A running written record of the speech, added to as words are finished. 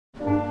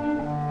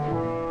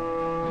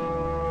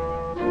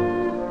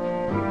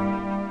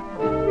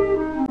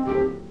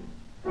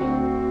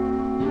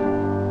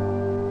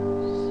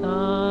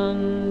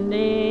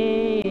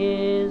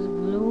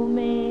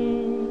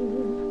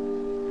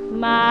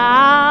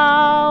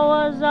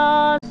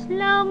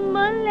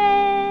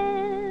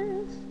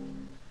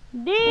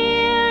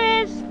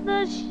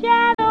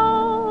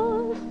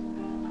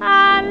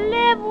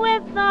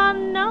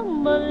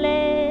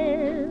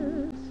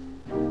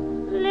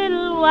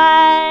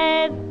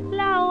white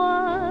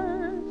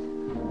flowers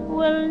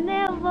will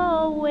never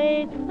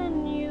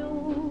awaken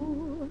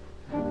you,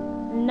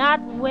 not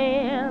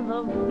where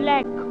the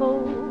black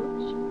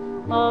coach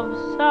of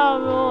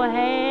sorrow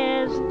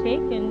has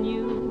taken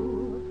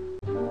you.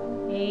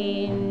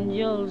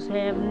 Angels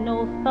have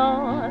no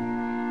thought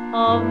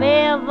of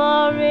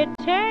ever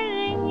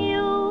returning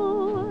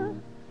you.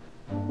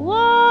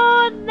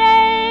 Would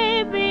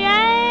they be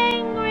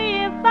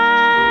angry if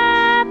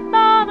I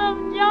thought of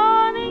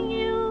joining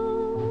you?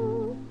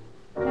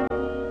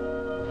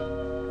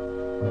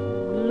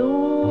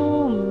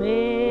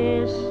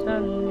 Gloomy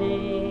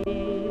Sunday.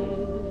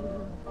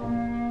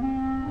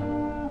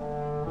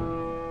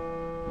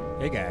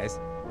 Hey guys.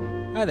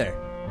 Hi there.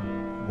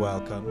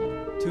 Welcome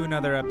to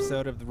another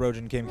episode of the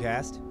Rojan Kim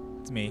Cast.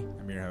 It's me.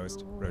 I'm your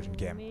host, Rojan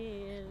Kim.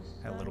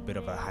 Had a little bit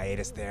of a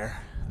hiatus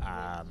there. So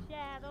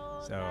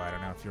I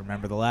don't know if you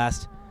remember the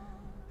last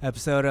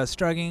episode. I was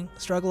struggling. I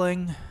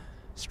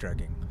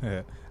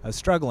was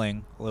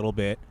struggling a little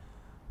bit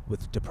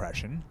with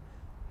depression.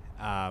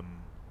 And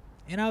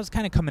I was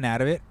kind of coming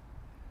out of it.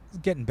 It was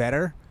getting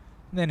better.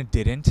 And then it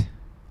didn't.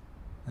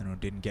 And it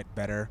didn't get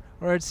better.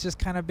 Or it's just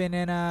kind of been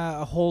in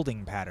a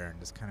holding pattern.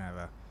 Just kind of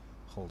a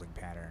holding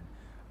pattern.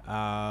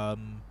 I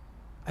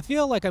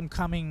feel like I'm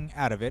climbing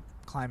out of it.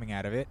 Climbing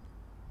out of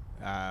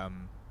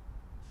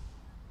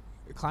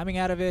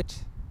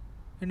it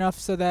enough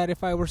so that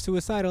if I were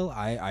suicidal,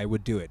 I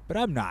would do it. But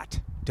I'm not.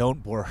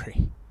 Don't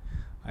worry.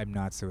 I'm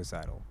not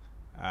suicidal.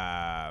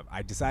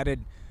 I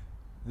decided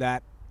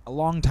that a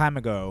long time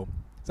ago.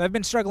 So I've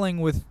been struggling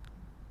with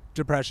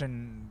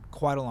depression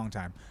quite a long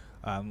time.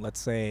 Let's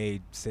say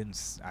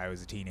since I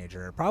was a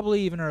teenager, probably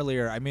even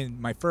earlier. I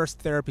mean, my first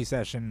therapy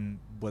session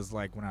was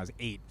like when I was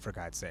 8, for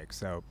God's sake.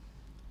 So,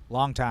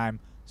 long time,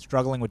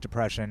 struggling with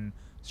depression,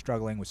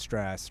 struggling with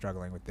stress,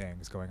 struggling with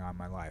things going on in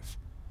my life.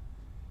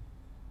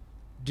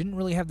 Didn't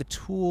really have the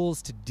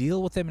tools to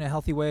deal with them in a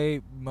healthy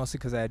way, mostly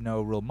because I had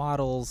no real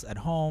models at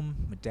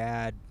home. My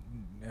dad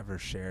never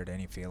shared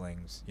any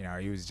feelings. You know,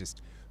 he was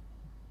just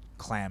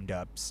clammed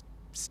up,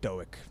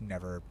 stoic,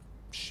 never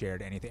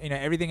shared anything. You know,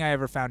 everything I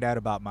ever found out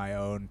about my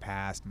own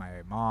past,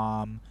 my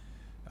mom,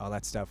 all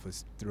that stuff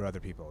was through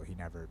other people. He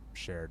never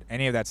shared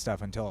any of that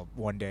stuff until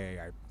one day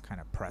I kind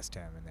of pressed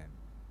him and then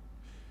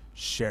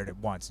shared it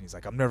once, and he's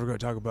like, I'm never going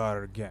to talk about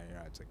it again. You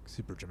know, it's like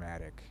super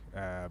dramatic.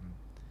 I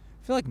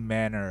feel like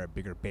men are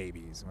bigger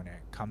babies when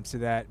it comes to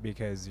that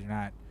because you're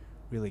not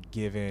really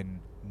given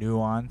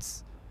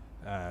nuance.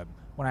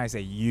 When I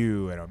say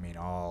you, I don't mean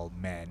all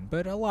men,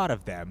 but a lot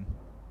of them.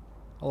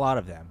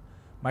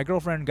 My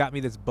girlfriend got me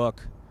this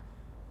book.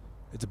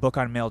 It's a book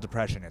on male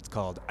depression. It's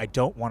called I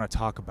Don't Want to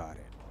Talk About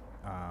It.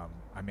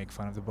 I make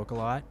fun of the book a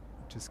lot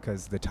just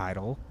because the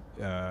title,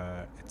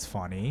 it's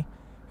funny.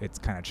 It's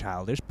kind of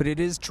childish, but it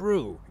is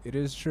true. It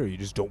is true. You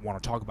just don't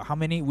want to talk about. How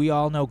many? We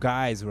all know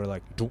guys who are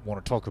like, don't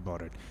want to talk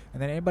about it.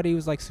 And then anybody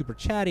who's like super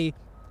chatty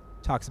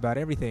talks about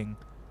everything.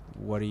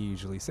 What do you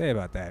usually say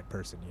about that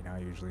person? You know, I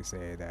usually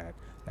say that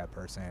that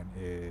person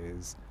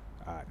is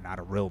not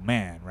a real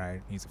man,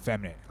 right? He's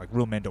effeminate. Like,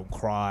 real men don't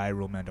cry,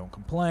 real men don't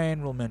complain,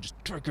 real men just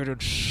take it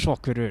and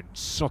suck it in,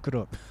 suck it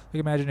up.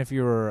 Like, imagine if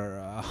you were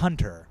a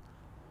hunter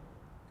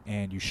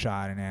and you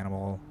shot an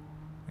animal,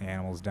 the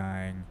animal's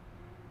dying,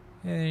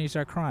 and then you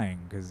start crying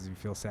because you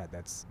feel sad.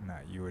 That's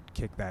not, you would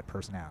kick that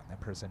person out.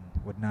 That person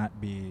would not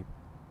be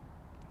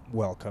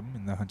welcome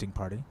in the hunting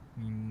party.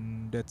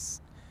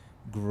 That's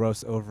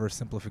gross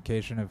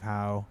oversimplification of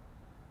how,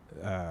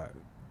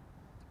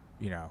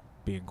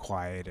 being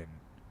quiet and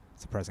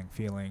suppressing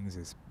feelings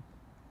is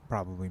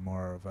probably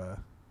more of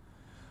a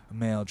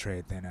male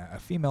trait than a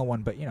female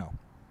one, but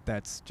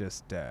that's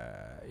just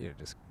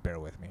just bear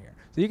with me here.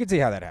 So you can see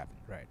how that happened,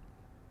 right?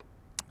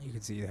 You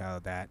can see how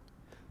that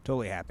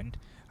totally happened.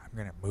 I'm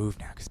gonna move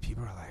now because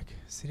people are like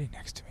sitting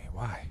next to me.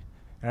 Why?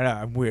 I don't know.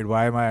 I'm weird.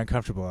 Why am I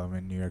uncomfortable? I'm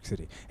in New York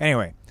City.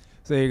 Anyway,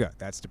 so there you go.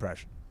 That's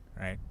depression,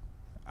 right?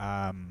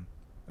 Oh,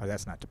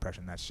 that's not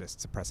depression. That's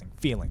just suppressing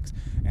feelings,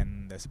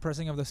 and the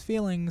suppressing of those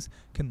feelings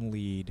can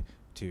lead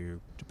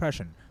to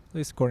depression, at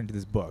least according to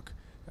this book.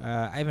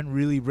 I haven't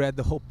really read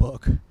the whole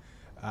book.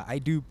 I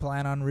do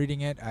plan on reading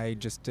it. I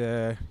just,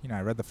 I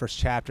read the first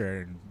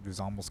chapter and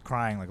was almost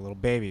crying like a little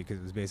baby because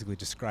it was basically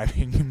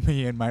describing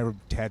me and my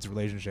dad's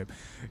relationship,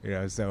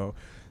 so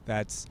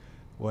that's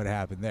what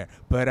happened there.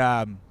 But,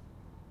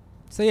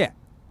 so yeah.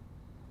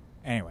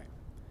 Anyway,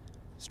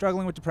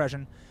 struggling with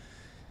depression.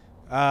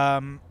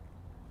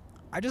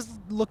 I just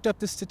looked up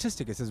this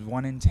statistic. It says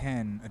 1 in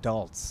 10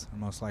 adults are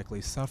most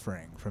likely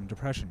suffering from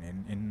depression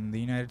in the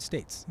United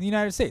States. In the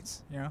United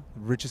States, the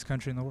richest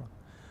country in the world.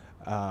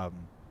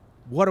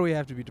 What do we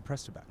have to be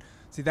depressed about?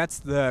 See, that's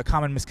the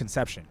common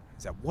misconception.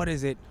 Is that what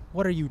is it?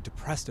 What are you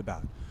depressed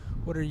about?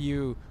 What are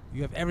you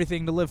have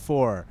everything to live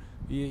for,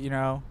 and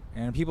a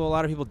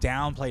lot of people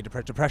downplay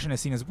depression. Depression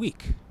is seen as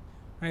weak,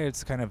 right?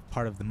 It's kind of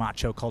part of the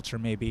macho culture,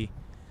 maybe.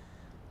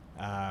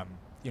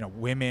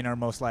 Women are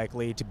most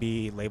likely to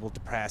be labeled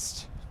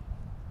depressed.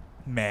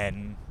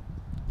 Men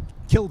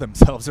kill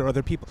themselves or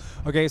other people.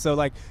 Okay, so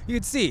like you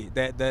can see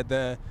that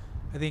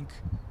I think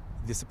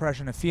the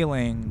suppression of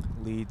feeling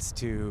leads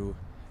to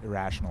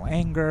irrational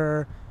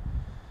anger,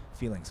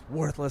 feelings of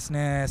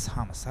worthlessness,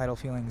 homicidal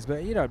feelings.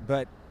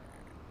 But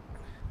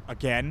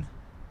again,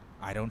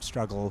 I don't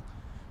struggle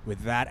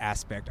with that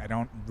aspect. I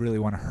don't really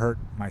want to hurt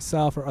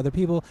myself or other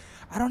people.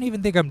 I don't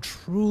even think I'm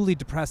truly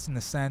depressed in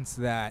the sense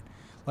that,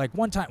 like,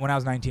 one time when I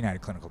was 19, I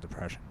had clinical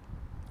depression,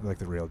 like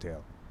the real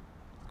deal,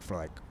 for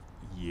like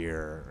a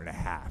year and a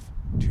half,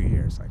 2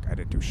 years. Like, I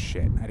didn't do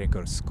shit. I didn't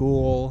go to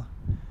school.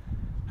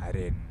 I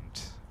didn't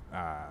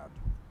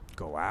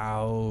go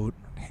out,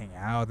 hang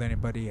out with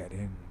anybody. I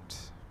didn't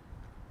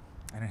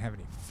have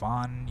any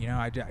fun.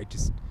 I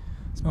just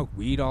smoked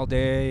weed all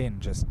day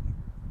and just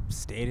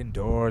stayed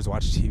indoors,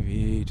 watched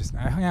TV.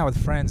 I hung out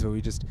with friends, but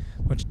we just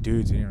a bunch of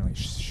dudes. We didn't really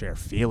share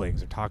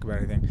feelings or talk about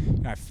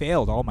anything. I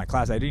failed all my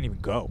classes. I didn't even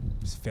go.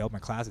 Just failed my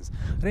classes.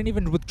 I didn't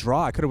even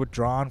withdraw. I could have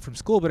withdrawn from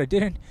school, but I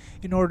didn't,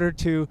 in order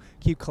to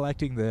keep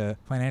collecting the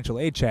financial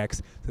aid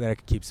checks so that I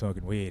could keep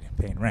smoking weed and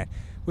paying rent.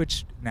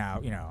 Which now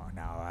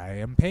I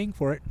am paying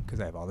for it because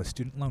I have all the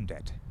student loan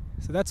debt.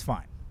 So that's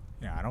fine.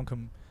 I don't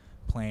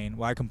complain.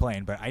 Well, I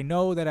complain, but I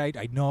know that I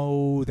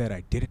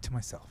did it to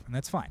myself, and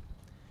that's fine.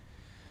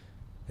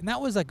 And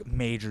that was like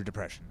major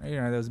depression.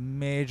 That was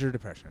major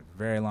depression. A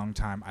very long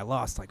time. I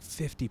lost like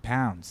 50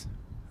 pounds.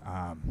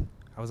 I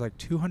was like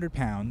 200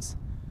 pounds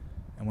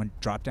and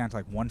dropped down to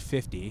like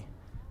 150.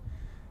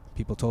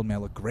 People told me I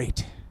look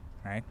great,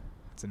 right?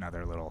 That's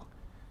another little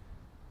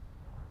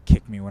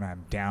kick me when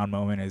I'm down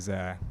moment, is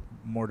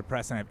more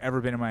depressed than I've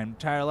ever been in my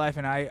entire life,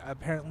 and I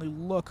apparently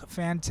look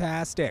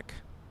fantastic.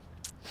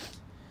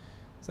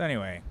 So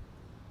anyway,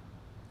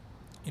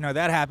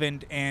 that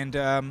happened, and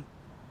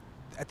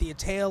at the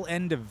tail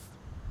end of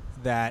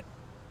that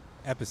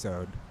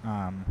episode,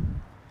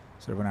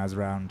 sort of when I was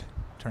around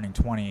turning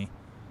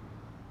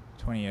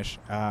 20-ish,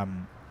 I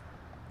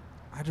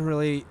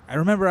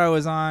remember I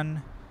was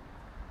on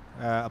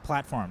a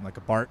platform, like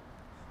a BART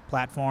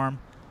platform.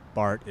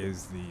 BART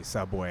is the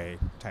subway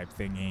type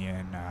thingy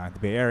in the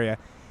Bay Area,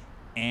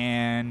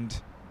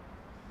 and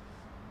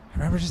I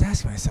remember just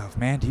asking myself,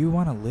 man, do you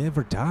want to live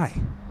or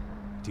die?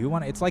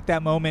 It's like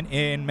that moment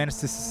in Menace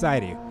to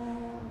Society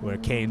where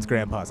Kane's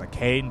grandpa's like,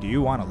 Kane, do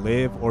you want to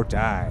live or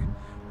die?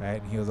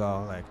 Right? And he was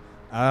all like,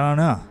 I don't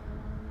know.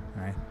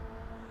 Right?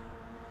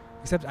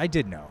 Except I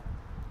did know.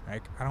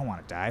 Right? I don't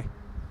want to die.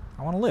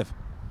 I want to live.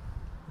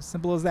 As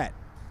simple as that.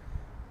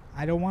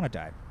 I don't want to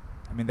die.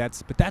 I mean,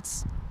 that's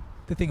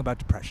the thing about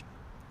depression.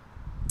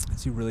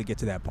 As you really get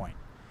to that point.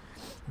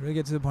 You really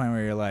get to the point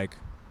where you're like,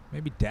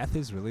 maybe death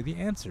is really the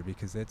answer,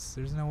 because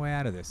there's no way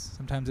out of this.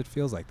 Sometimes it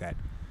feels like that.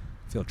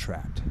 I feel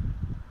trapped.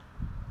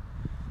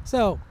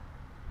 So,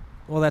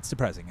 well, that's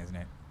depressing, isn't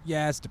it?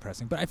 Yeah, it's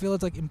depressing, but I feel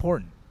it's like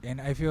important. And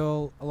I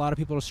feel a lot of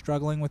people are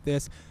struggling with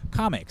this.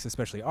 Comics,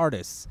 especially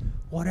artists,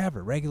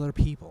 whatever, regular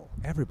people,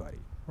 everybody.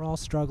 We're all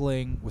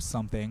struggling with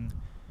something,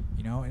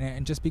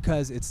 and just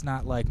because it's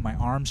not like my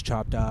arm's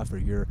chopped off or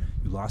your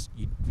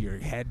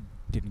head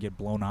didn't get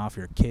blown off,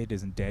 your kid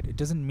isn't dead, it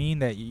doesn't mean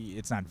that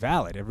it's not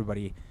valid.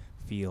 Everybody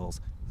feels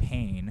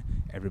pain.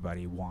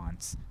 Everybody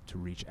wants to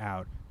reach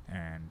out,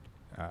 and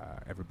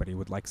everybody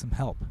would like some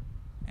help.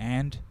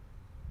 And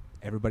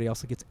everybody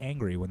also gets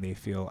angry when they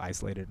feel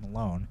isolated and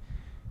alone.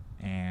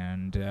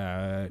 And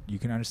you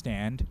can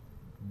understand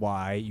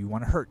why you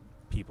want to hurt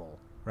people,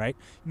 right?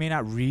 You may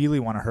not really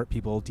want to hurt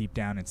people deep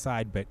down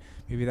inside, but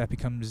maybe that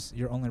becomes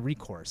your only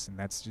recourse, and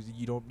that's just,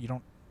 you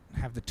don't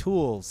have the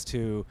tools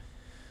to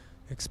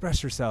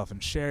express yourself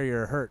and share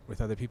your hurt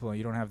with other people.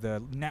 You don't have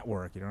the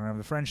network, you don't have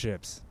the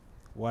friendships,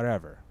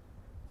 whatever.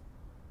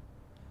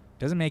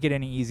 Doesn't make it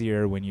any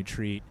easier when you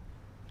treat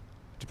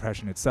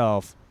depression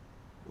itself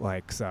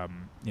like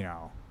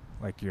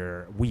like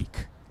you're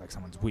weak, like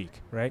someone's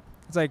weak, right?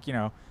 It's like,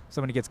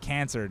 somebody gets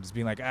cancer and just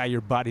being like,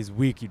 your body's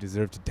weak, you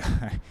deserve to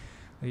die.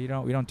 We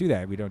don't do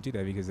that. We don't do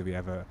that because we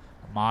have a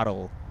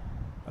model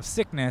of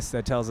sickness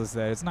that tells us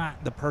that it's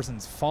not the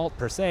person's fault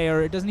per se,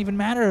 or it doesn't even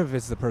matter if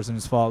it's the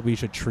person's fault. We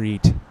should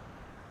treat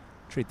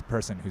the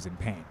person who's in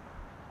pain.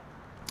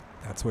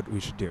 That's what we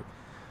should do.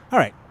 All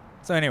right.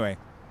 So anyway,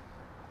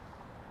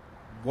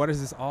 what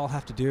does this all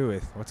have to do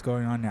with what's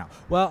going on now?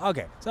 Well,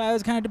 okay. So I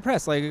was kind of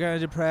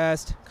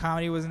depressed.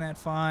 Comedy wasn't that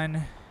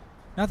fun.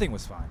 Nothing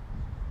was fun.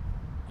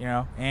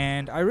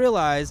 And I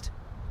realized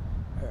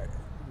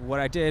what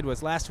I did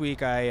was last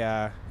week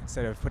I,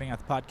 instead of putting out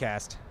the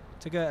podcast,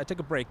 I took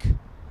a break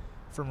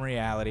from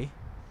reality.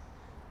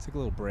 Took a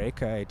little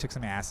break. I took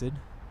some acid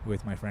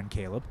with my friend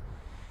Caleb.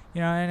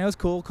 And it was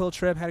cool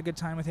trip. Had a good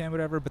time with him,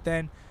 whatever. But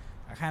then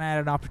I kind of had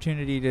an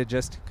opportunity to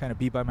just kind of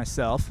be by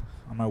myself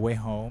on my way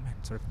home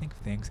and sort of think of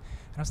things.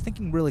 And I was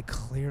thinking really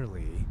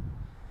clearly.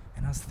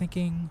 And I was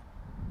thinking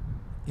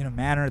in a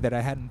manner that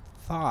I hadn't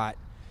thought.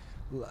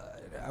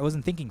 I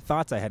wasn't thinking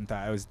thoughts I hadn't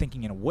thought. I was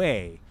thinking in a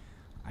way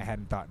I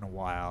hadn't thought in a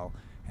while.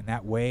 And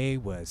that way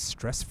was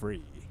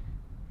stress-free.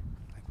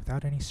 Like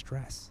without any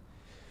stress.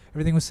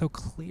 Everything was so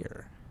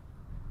clear.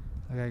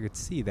 Like I could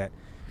see that,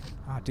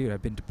 dude,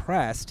 I've been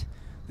depressed.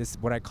 This,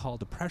 what I call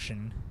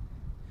depression,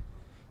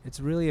 it's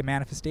really a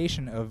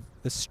manifestation of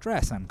the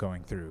stress I'm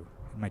going through.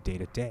 in my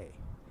day-to-day,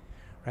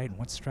 right? And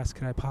what stress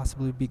could I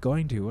possibly be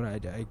going to?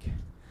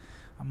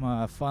 I'm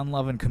a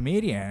fun-loving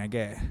comedian. I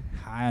get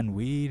high on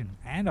weed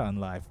and on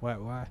life.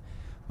 Why?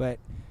 But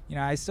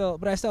I still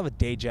have a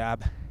day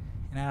job,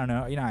 and I don't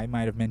know. I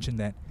might have mentioned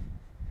that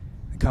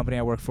the company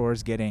I work for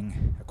is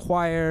getting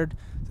acquired,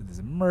 so there's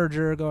a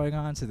merger going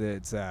on. So that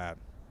it's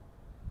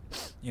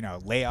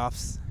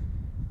layoffs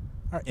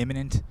are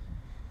imminent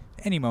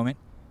any moment,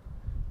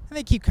 and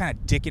they keep kind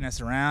of dicking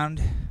us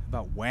around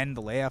about when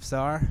the layoffs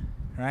are,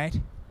 right?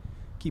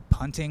 Keep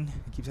punting.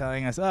 They keep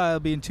telling us, it'll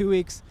be in 2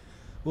 weeks.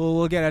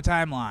 We'll get a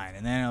timeline,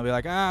 and then it'll be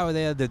like,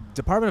 the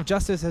Department of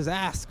Justice has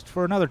asked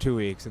for another 2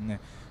 weeks, and they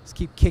just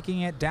keep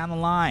kicking it down the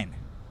line.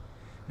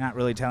 Not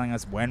really telling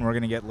us when we're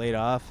going to get laid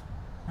off.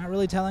 Not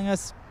really telling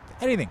us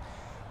anything.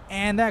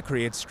 And that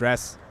creates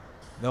stress.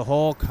 The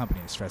whole company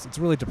is stressed. It's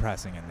really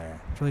depressing in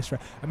there. It's really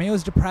stressful. I mean, it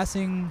was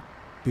depressing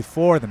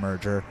before the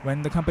merger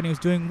when the company was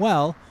doing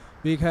well,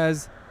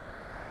 because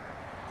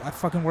I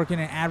fucking work in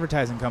an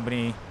advertising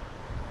company.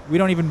 We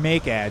don't even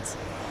make ads.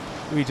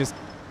 We just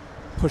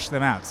push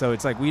them out. So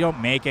it's like we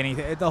don't make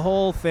anything. The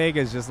whole thing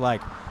is just like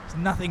there's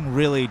nothing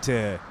really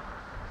to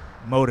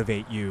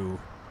motivate you.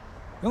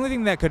 The only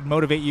thing that could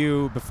motivate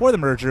you before the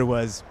merger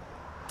was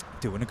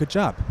doing a good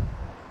job.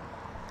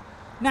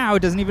 Now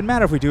it doesn't even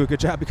matter if we do a good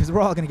job because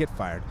we're all going to get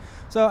fired.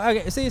 So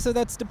so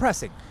that's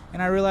depressing.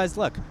 And I realized,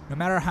 look, no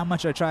matter how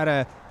much I try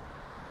to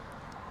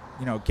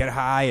get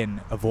high and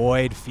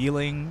avoid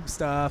feeling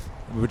stuff,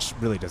 which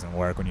really doesn't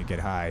work. When you get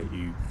high,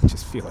 you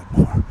just feel it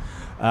more.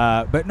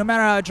 But no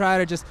matter how I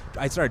try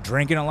I started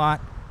drinking a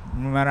lot.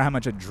 No matter how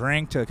much I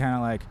drink to kind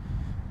of like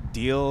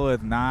deal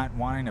with not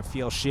wanting to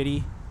feel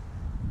shitty,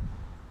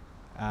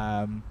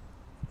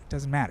 it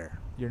doesn't matter.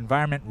 Your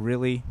environment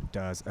really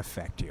does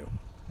affect you,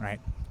 right?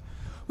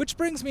 Which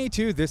brings me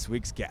to this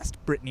week's guest,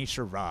 Brittany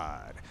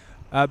Sherrod.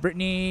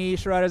 Brittany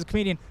Sherrod is a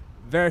comedian,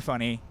 very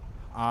funny.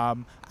 I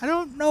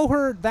don't know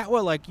her that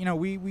well. Like,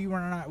 we were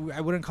not. I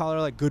wouldn't call her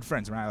like good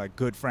friends. We're not like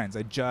good friends.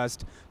 I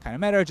just kind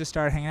of met her, just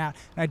started hanging out,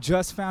 and I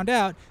just found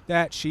out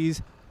that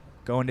she's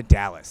going to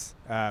Dallas,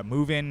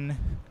 moving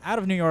out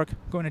of New York,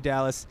 going to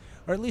Dallas,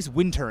 or at least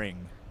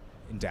wintering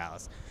in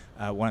Dallas.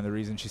 One of the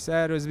reasons she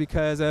said was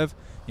because of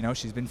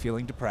she's been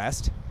feeling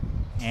depressed,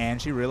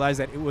 and she realized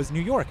that it was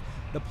New York,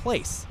 the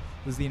place,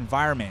 was the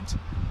environment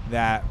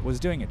that was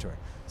doing it to her.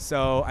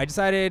 So I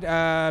decided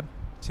to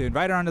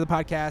invite her onto the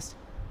podcast.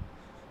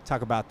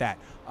 Talk about that.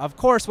 Of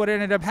course, what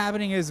ended up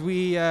happening is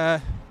we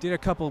did a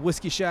couple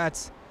whiskey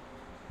shots,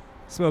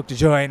 smoked a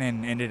joint,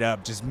 and ended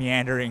up just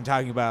meandering,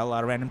 talking about a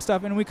lot of random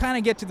stuff. And we kind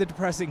of get to the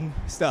depressing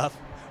stuff,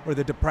 or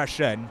the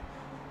depression,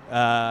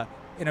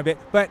 in a bit.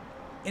 But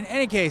in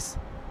any case,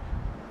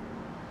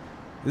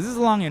 this is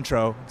a long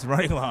intro. It's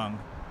running long.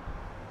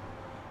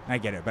 I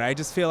get it. But I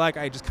just feel like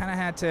I just kind of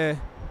had to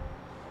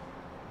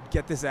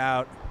get this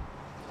out,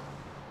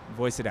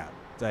 voice it out.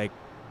 It's like,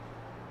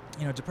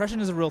 depression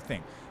is a real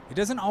thing. It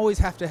doesn't always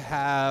have to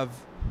have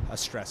a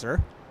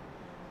stressor.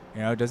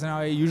 It doesn't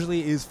always,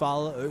 usually is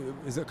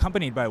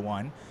accompanied by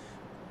one.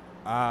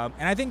 And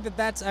I think that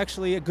that's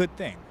actually a good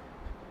thing.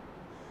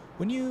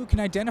 When you can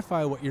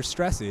identify what your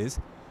stress is,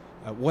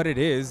 what it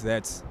is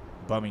that's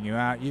bumming you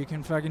out, you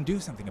can fucking do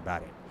something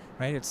about it,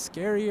 right? It's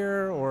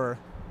scarier or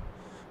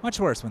much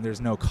worse when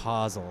there's no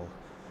causal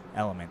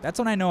element. That's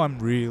when I know I'm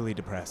really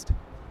depressed,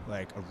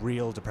 like a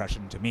real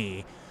depression to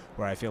me,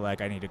 where I feel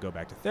like I need to go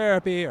back to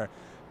therapy or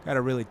got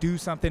to really do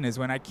something, is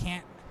when I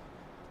can't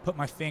put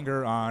my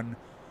finger on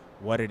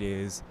what it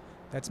is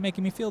that's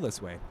making me feel this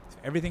way. If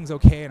everything's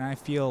okay and I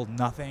feel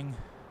nothing,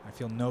 I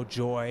feel no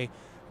joy,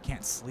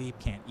 can't sleep,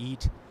 can't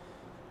eat,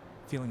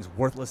 feelings of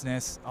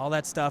worthlessness, all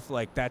that stuff,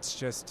 like that's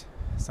just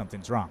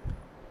something's wrong,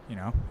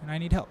 and I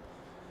need help.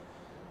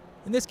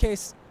 In this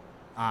case,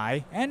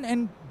 I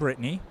and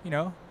Brittany,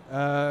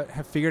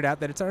 have figured out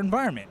that it's our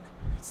environment.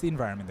 It's the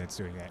environment that's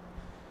doing it.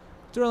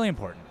 It's really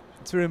important.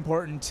 It's really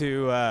important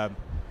to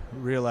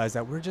realize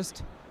that we're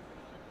just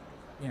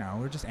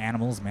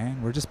animals,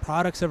 man. We're just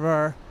products of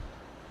our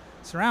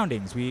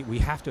surroundings. We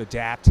have to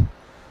adapt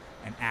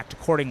and act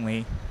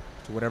accordingly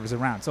to whatever's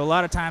around. So a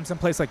lot of times,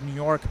 someplace like New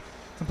York,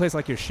 someplace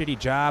like your shitty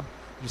job,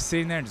 you're just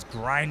sitting there and just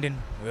grinding,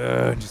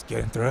 and just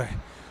getting through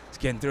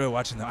it,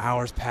 watching the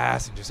hours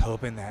pass and just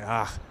hoping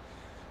that,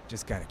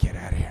 just gotta get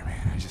out of here,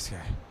 man. I just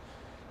gotta,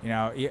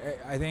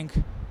 I think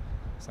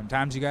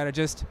sometimes you gotta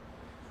just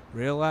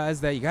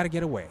realize that you gotta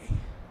get away.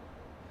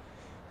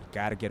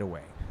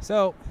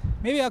 So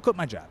maybe I'll quit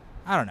my job.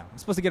 I don't know. I'm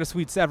supposed to get a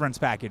sweet severance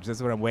package.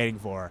 That's what I'm waiting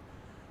for,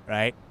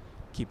 right?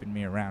 Keeping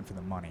me around for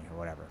the money or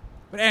whatever.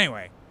 But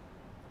anyway,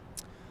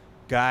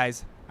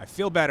 guys, I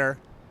feel better.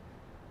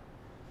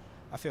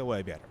 I feel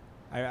way better.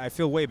 I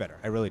feel way better.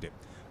 I really do.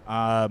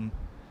 I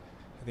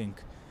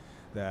think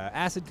the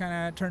acid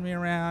kind of turned me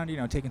around,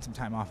 taking some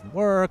time off from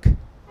work,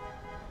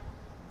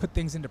 put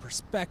things into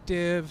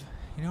perspective.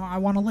 I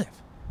want to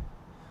live.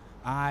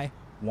 I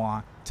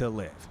want to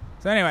live.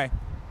 So anyway,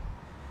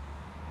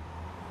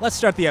 let's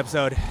start the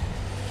episode.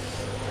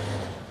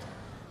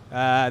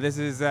 This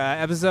is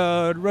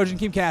Rojan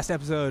Keemcast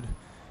episode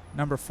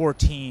number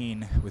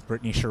 14 with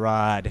Brittany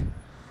Sherrod.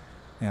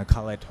 I'll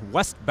call it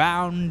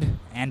Westbound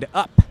and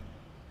Up.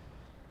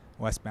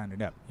 Westbound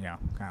and Up,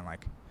 kind of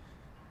like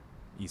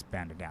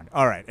eastbound and down.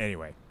 All right,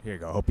 anyway, here you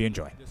go. Hope you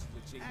enjoy.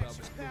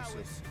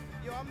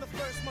 Yo, I'm the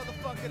first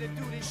motherfucker to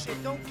do this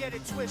shit. Don't get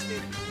it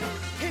twisted.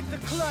 Hit the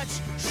clutch,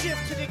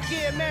 shift to the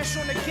gear, mash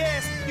on the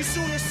gas. You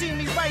soon to see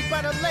me right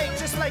by the lake,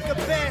 just like a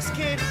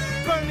basket.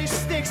 Burn these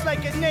sticks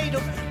like a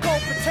native.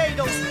 Cold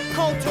potatoes,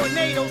 cold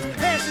tornadoes.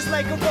 Passes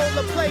like a roll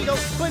of Play-Doh,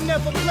 but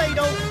never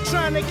Play-Doh.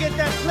 Trying to get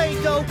that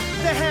Play-Doh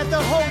that had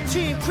the whole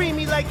team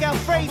creamy like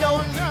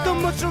Alfredo. The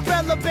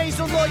mozzarella,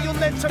 basil,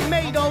 oil, and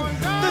tomato.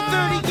 The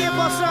 30-year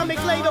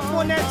balsamic laid up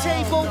on that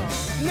table.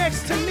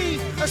 Next to me,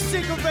 a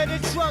cigarette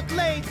and drug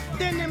laid.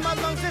 Then in my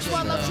lungs, that's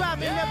while I'm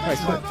driving, never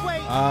drunk way.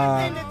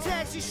 In the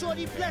taxi,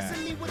 shorty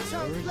blessing me with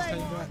tongue play.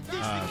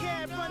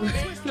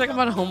 Talking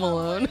about Home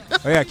Alone.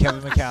 Oh yeah,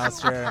 Kevin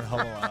McAllister and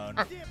Home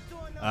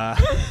Alone.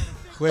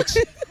 Which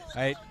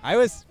I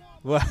was.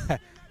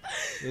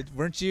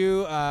 Weren't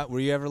you? Were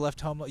you ever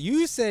left home?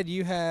 You said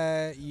you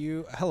had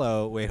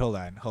Hello. Wait, hold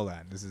on.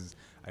 This is.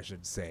 I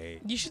should say.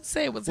 You should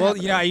say what's well,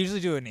 happening. I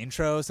usually do an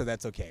intro, so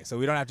that's okay. So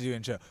we don't have to do an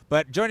intro.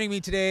 But joining me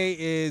today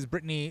is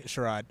Brittany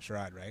Sherrod.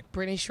 Sherrod, right?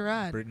 Brittany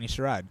Sherrod. Brittany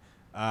Sherrod.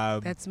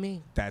 That's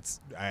me.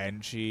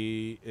 And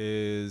she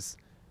is.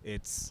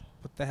 It's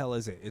what the hell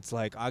is it? It's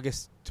like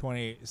August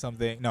 20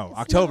 something. No,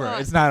 October. Not.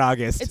 It's not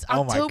August. It's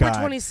oh my October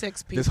God.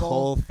 26th, people. This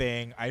whole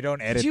thing. I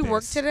don't edit. Did you this.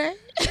 work today?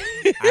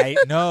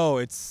 No,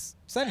 it's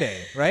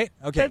Sunday, right?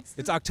 Okay,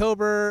 it's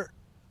October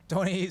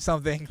 20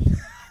 something.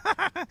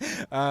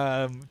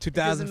 2014.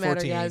 Doesn't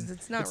matter, guys.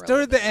 It's not. It's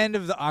toward the end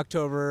of the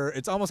October.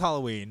 It's almost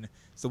Halloween.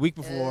 It's the week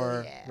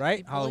before, right?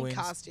 People Halloween in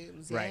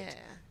costumes, right? Yeah.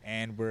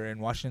 And we're in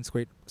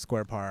Washington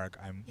Square Park.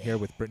 I'm here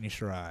with Brittany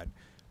Sherrod.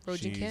 Rojan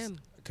She's Kim.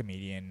 a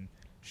comedian.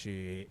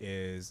 She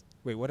is.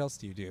 Wait, what else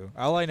do you do?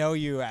 All I know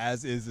you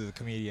as is a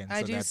comedian.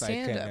 I so do that's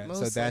stand up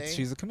mostly. So that's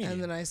she's a comedian.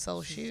 And then I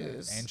sell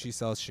shoes. And she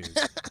sells shoes.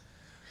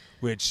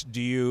 Which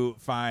do you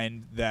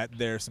find that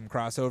there's some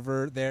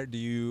crossover there?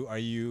 Are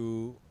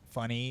you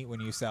funny when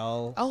you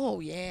sell? Oh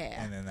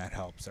yeah. And then that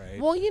helps, right?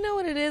 Well, you know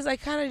what it is? I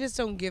kind of just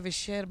don't give a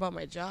shit about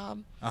my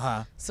job.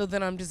 Uh-huh. So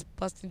then I'm just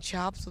busting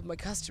chops with my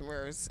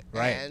customers.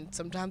 Right. And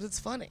sometimes it's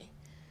funny.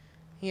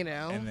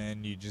 And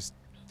then they just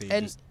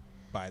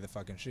buy the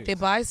fucking shoes. They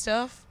buy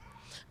stuff.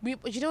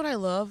 But you know what I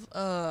love?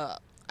 I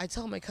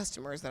tell my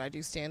customers that I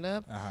do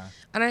stand-up. Uh-huh.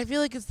 And I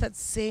feel like it's that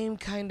same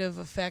kind of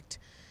effect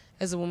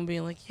as a woman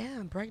being like, yeah,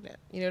 I'm pregnant.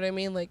 You know what I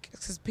mean? Like,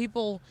 because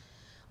people...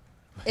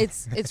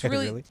 It's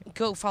really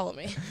go follow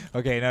me.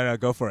 Okay, no,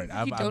 go for it.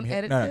 You don't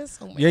edit this?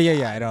 Oh my yeah.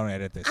 God. I don't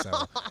edit this. So,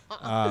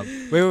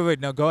 wait.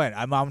 No, go ahead.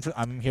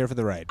 I'm here for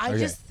the ride. I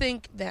just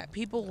think that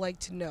people like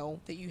to know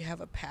that you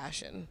have a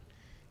passion.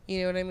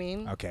 You know what I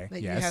mean? Okay.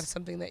 That yes. you have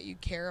something that you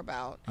care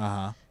about.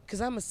 Uh-huh. Because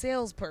I'm a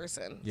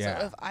salesperson. Yeah.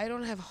 So if I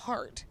don't have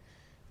heart,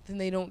 then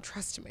they don't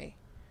trust me.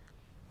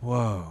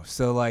 Whoa.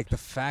 So, like, the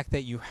fact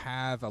that you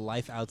have a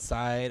life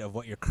outside of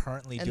what you're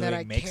currently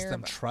doing makes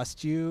them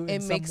trust you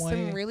in some way? It makes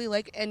them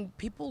really and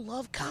people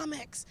love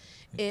comics.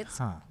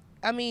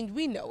 I mean,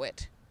 we know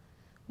it.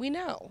 We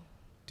know.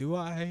 Do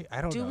I?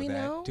 I don't know that. Do we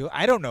know?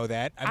 I don't know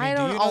that. I mean,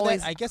 don't do you know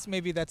always, that? I guess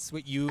maybe that's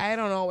what you... I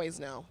don't always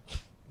know.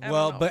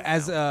 Well, but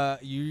as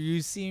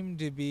you seem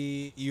to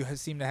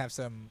have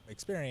some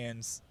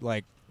experience,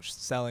 like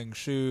selling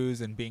shoes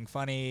and being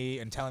funny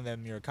and telling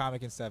them you're a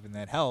comic and stuff, and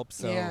that helps.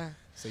 So, yeah.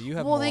 So you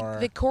have more. Well,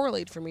 they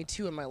correlate for me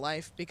too in my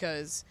life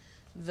because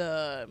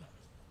the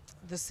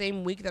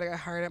same week that I got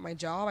hired at my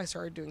job, I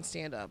started doing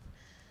stand up,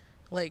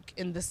 like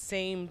in the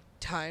same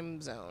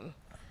time zone.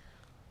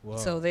 Whoa.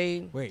 So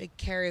they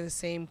carry the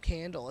same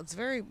candle. It's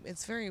very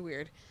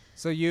weird.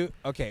 So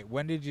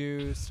when did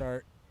you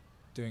start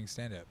doing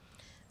stand up?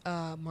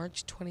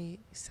 March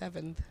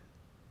 27th,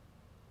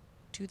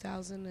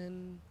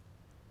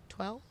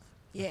 2012.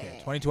 Yeah. Okay,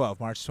 2012,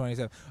 March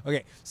 27th.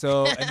 Okay,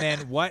 so and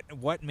then what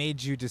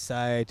made you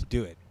decide to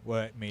do it?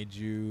 What made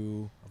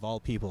you, of all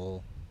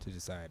people, to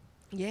decide?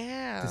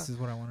 Yeah. This is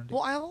what I want to do.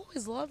 Well, I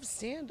always loved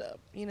stand up.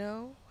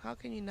 How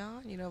can you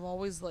not? I've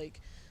always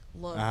loved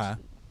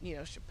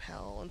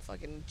Chappelle and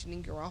fucking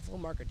Janine Garofalo,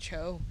 Margaret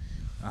Cho.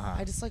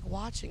 I just like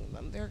watching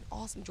them. They're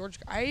awesome.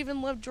 I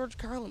even loved George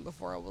Carlin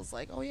before I was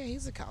like, oh yeah,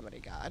 he's a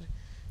comedy god.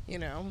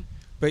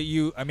 But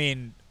I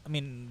mean,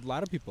 a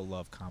lot of people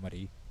love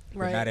comedy. But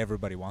right. Not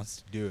everybody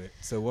wants to do it.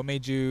 So what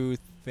made you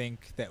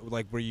think that,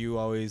 were you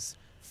always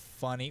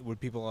funny? Were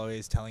people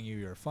always telling you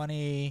you're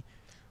funny?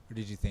 Or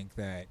did you think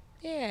that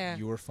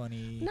you were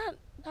funny?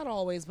 Not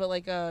always, but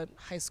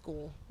high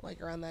school,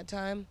 around that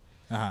time.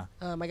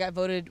 Uh-huh. I got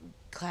voted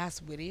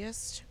class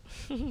wittiest.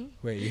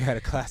 Wait, you had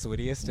a class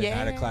wittiest and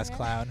not a class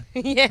clown?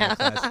 Yeah.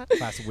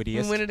 Class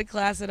wittiest? We wanted to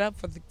class it up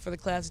for the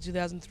class of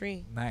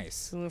 2003. Nice.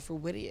 So we went for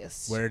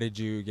wittiest. Where did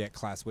you get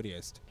class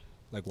wittiest?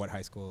 Like what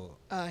high school?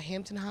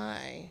 Hampton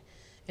High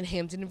in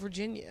Hampton,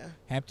 Virginia.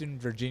 Hampton,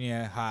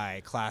 Virginia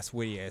High, class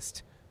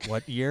wittiest.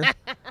 What year?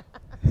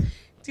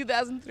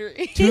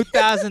 2003.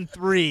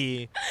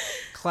 2003,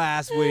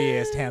 class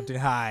wittiest, Hampton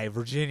High,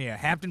 Virginia.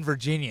 Hampton,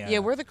 Virginia. Yeah,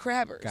 we're the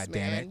crabbers. God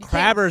man. damn it. You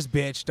Crabbers,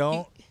 bitch.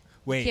 Don't.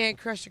 Wait. You can't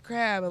crush a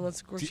crab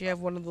unless, of course, you have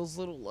one of those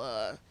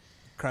little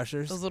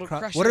Crushers? those little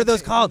What are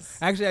those crusher called? things.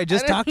 Actually, I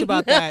just talked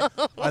about that.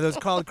 Are those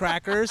called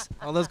crackers?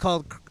 Are those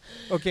called...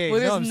 Okay,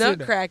 Well, no, there's I'm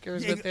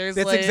nutcrackers, but there's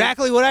That's like...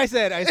 exactly what I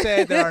said. I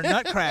said there are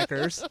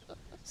nutcrackers.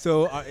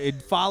 So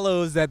it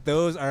follows that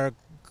those are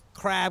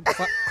crab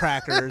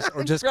crackers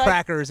or just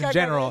crackers in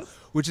general,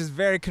 which is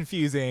very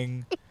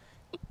confusing,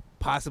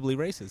 possibly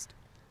racist.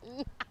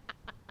 You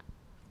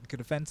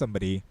could offend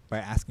somebody by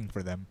asking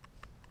for them.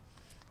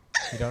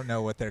 You don't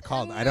know what they're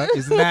called.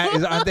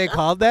 Aren't they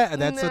called that?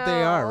 That's what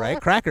they are, right?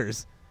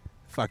 Crackers.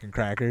 Fucking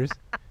crackers.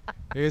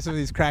 Here's some of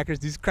these crackers.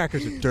 These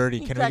crackers are dirty.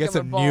 Can we get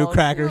some new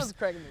crackers?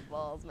 Cracking the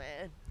balls,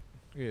 man.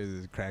 Here's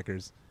these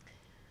crackers.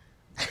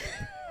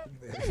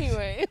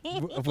 Anyway.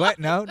 What?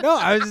 No,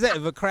 I was just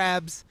saying, but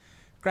crab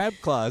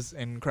claws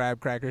and crab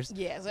crackers.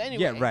 Yeah, so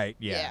anyway. Yeah, right.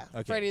 Yeah.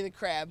 Okay. Freddie the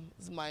Crab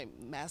is my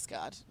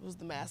mascot. Was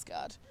the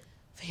mascot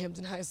of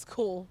Hampton High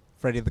School.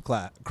 Freddie the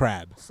crab.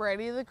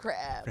 Freddie the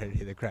Crab.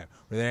 Freddie the crab.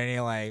 Were there any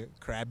like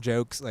crab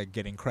jokes, like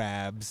getting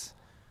crabs?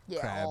 Yeah,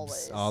 crabs,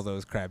 always. all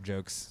those crab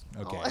jokes.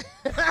 Okay.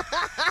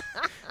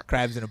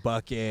 Crabs in a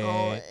bucket.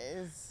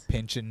 Always.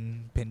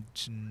 Pinching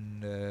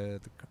the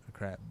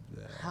crab.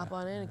 Hop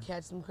on in and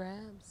catch some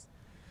crabs.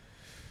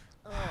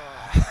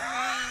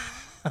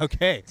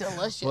 Okay.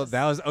 Delicious. Well,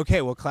 that was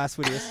okay. Well, class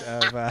wittiest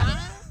of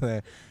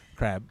the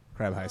crab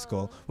high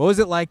school. What was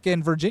it like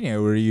in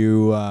Virginia? Were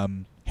you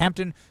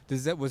Hampton?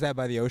 Was that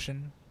by the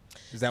ocean?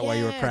 Is that why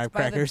you were crab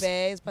crackers? It's by the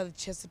bay. It's by the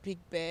Chesapeake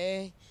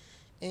Bay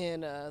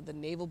and the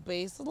naval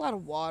base. There's a lot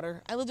of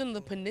water. I lived in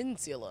the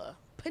peninsula.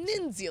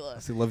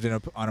 So you lived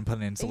on a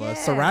peninsula, Yeah.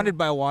 surrounded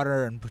by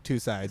water on two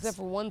sides. Except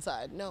for one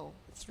side. No,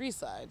 3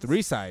 sides.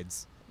 3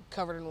 sides.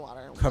 Covered in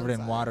water. Covered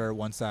in water,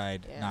 one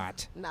side Yeah.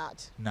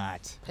 not.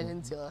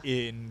 Peninsula.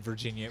 In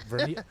Virginia.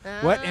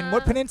 What? In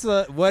what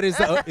peninsula? What is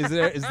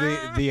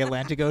the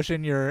Atlantic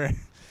Ocean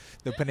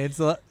the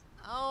peninsula?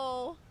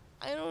 Oh,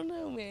 I don't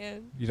know,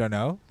 man. You don't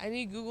know? I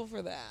need Google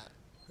for that.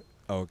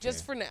 Okay.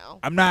 Just for now.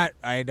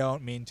 I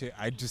don't mean to.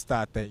 I just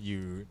thought that It's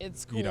you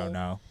don't cool.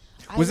 know.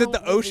 I Was it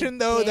don't the ocean really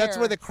though? That's care.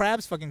 where the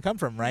crabs fucking come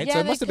from, right? Yeah, so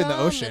it must have been the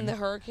ocean. And the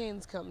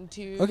hurricanes come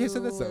too. Okay,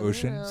 so that's the and,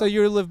 ocean. you know. So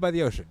you live by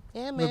the ocean.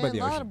 Yeah, Live man. by the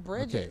A lot ocean. of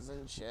bridges Okay.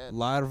 and shit. A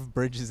lot of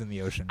bridges in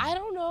the ocean. I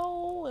don't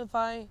know if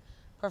I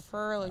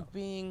prefer like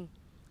being.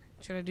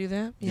 Should I do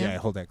that? Yeah,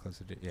 hold that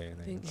closer to. Yeah,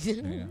 Thank there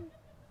you. you go.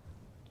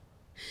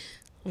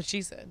 What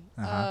she said.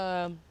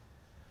 Uh-huh.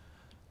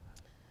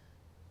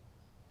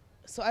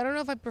 So I don't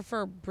know if I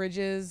prefer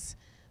bridges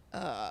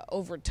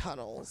over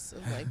tunnels,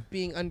 like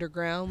being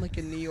underground, like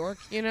in New York.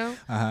 You know.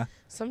 Uh-huh.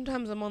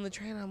 Sometimes I'm on the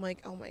train. I'm like,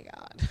 oh my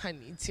god, I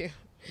need to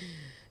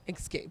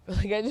escape.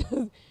 Like I just.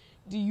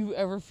 Do you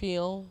ever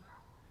feel?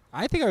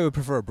 I think I would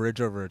prefer a bridge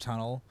over a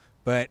tunnel,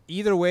 but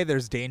either way,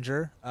 there's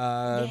danger.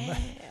 Yeah.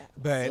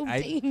 But So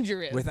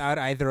dangerous. without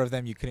either of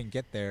them, you couldn't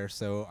get there.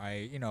 So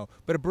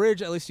but a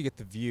bridge, at least you get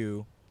the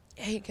view.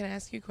 Hey, can I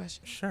ask you a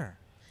question? Sure.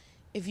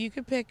 If you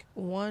could pick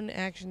one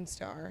action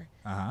star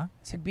Uh-huh.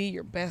 to be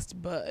your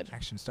best bud,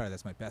 Action star,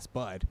 that's my best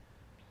bud.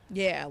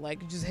 yeah,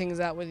 like just hangs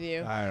out with you.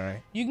 All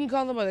right. You can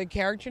call them by their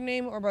character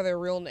name or by their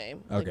real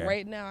name. Like Okay.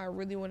 right now, I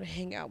really want to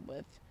hang out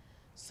with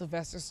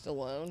Sylvester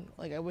Stallone.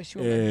 Like I wish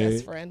you were my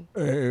best friend.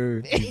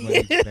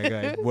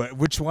 That guy.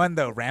 Which one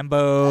though?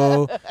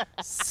 Rambo,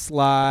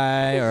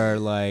 Sly, or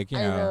like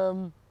I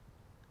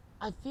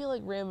feel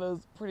like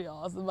Rambo's pretty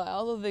awesome, but I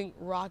also think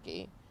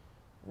Rocky,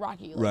 like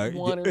Right.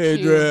 1 or 2.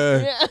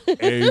 Yeah. Yeah.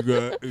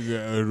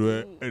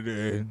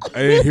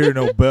 I didn't hear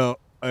no bell.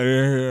 I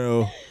didn't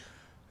hear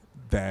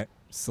that.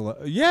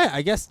 Yeah,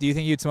 I guess. Do you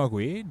think you'd smoke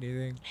weed? Do you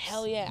think?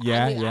 Hell yeah.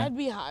 Yeah, I mean, yeah. I'd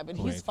be high, but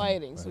Wait, he's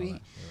fighting, wait, so wait.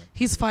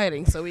 he's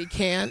fighting, so he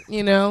can't.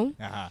 You know,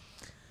 Uh-huh.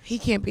 he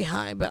can't be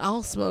high. But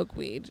I'll smoke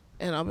weed,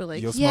 and I'll be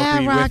like, You'll yeah, smoke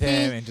weed Rocky. with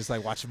him and just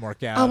like watch him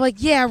work out. I'm like,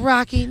 yeah,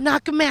 Rocky,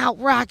 knock him out,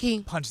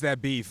 Rocky. Punch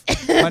that beef.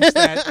 Punch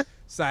that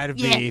side of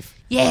Yeah. beef.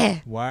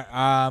 Yeah.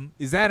 Why?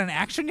 Is that an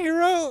action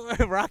hero,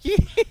 Rocky?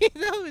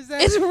 No, is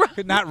that It's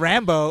Rocky. not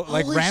Rambo?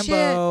 Like Holy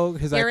Rambo?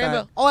 Because Yeah, I Rambo.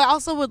 thought Oh, I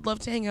also would love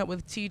to hang out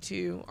with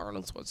T2,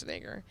 Arnold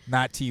Schwarzenegger.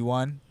 not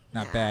T1,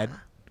 not bad,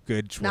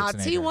 good Schwarzenegger. Nah,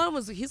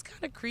 T1 he's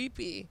kind of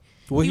creepy.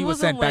 Well, he was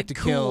wasn't, sent back like, to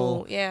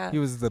cool. kill. Yeah. He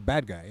was the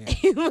bad guy.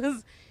 Yeah.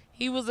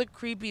 He was a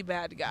creepy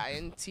bad guy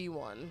in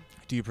T1.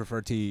 Do you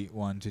prefer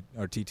T1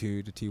 or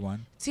T2 to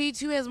T1?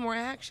 T2 has more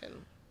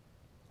action.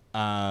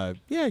 Yeah,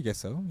 I guess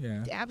so.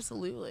 Yeah.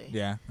 Absolutely.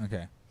 Yeah.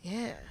 Okay.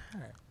 Yeah.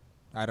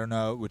 I don't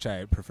know which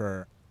I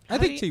prefer. I How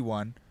think do you-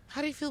 T1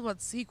 How do you feel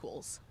about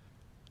sequels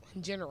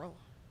in general?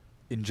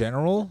 in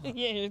general. Yeah,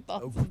 your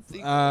thoughts on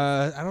sequels.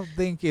 I don't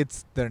think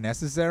they're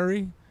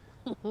necessary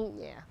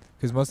Yeah.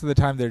 because most of the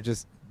time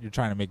you're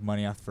trying to make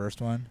money off the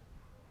first one,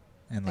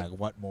 and like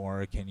what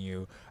more can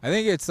you? I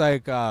think it's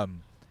like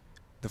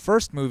the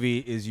first movie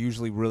is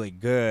usually really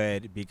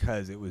good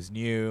because it was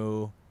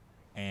new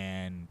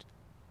and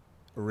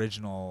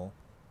original,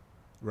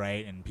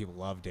 right? And people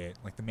loved it,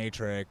 like The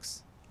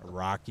Matrix, or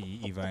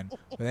Rocky, even.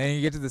 But then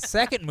you get to the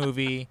second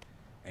movie,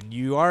 and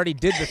you already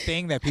did the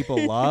thing that people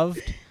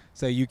loved,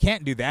 so you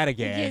can't do that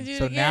again. can't do it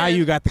So now again.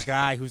 you got the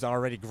guy who's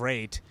already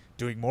great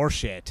doing more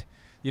shit.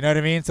 You know what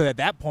I mean? So at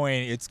that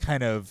point, it's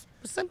kind of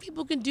But some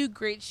people can do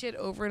great shit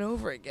over and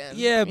over again.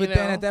 yeah. But you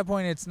then know? at that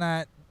point, it's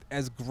not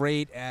as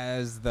great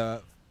as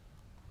the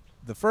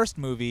first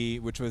movie,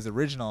 which was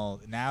original.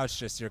 Now it's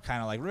just you're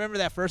kind of like, remember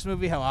that first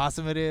movie? How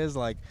awesome it is!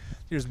 Like,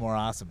 here's more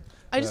awesome.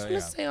 I just want yeah.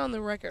 to say on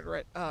the record,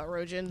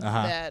 Rojan,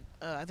 Uh-huh. that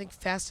I think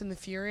Fast and the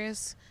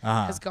Furious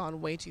Uh-huh. has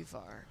gone way too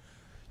far.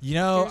 You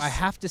know, There's- I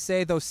have to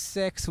say, though,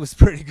 6 was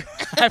pretty good.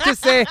 I have to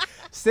say,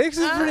 6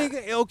 is pretty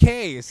good.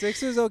 Okay,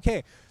 6 is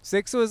okay.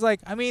 6 was like,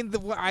 I mean,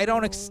 I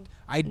don't.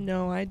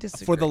 No, I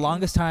disagree. For the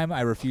longest time,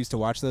 I refused to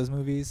watch those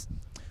movies.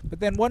 But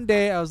then one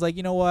day, I was like,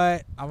 you know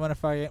what? I'm gonna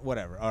fight it.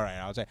 Whatever. All right,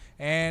 I'll try.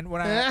 And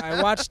when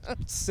I watched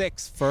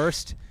 6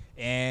 first,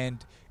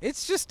 and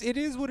it's just, it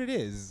is what it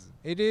is.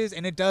 It is,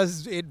 and it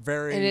does it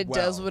very And it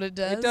well. does what it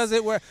does? It does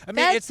it where, I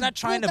mean, it's not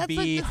trying to that's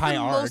be that's high the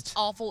art. most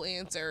awful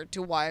answer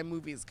to why a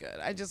movie's good.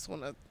 I just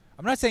want to.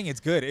 I'm not saying it's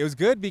good. It was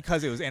good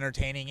because it was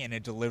entertaining and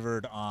it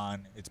delivered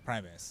on its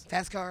premise.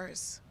 Fast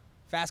cars.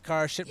 Fast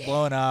cars, shit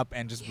blowing up,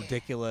 and just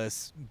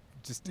ridiculous.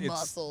 Just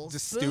Muscles,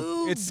 it's just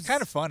stupid. It's boobs.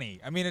 kind of funny.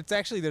 I mean, it's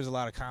actually there's a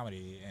lot of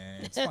comedy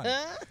and it's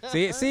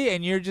funny. see,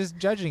 and you're just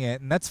judging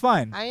it, and that's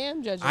fine. I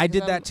am judging. I 'cause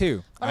did I'm- that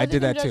too. but I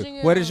did think I'm that too. judging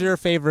it What is on- your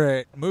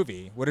favorite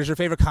movie? What is your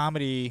favorite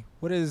comedy?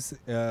 What is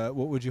what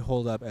would you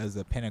hold up as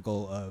the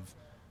pinnacle of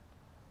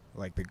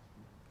like the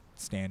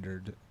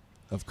standard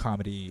of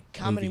comedy?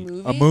 Comedy A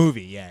movie?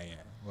 movie, yeah.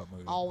 What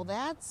movie? Oh,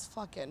 that's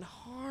fucking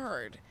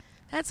hard.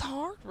 That's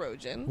hard,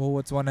 Rojan. Well,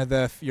 what's one of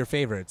your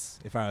favorites?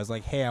 If I was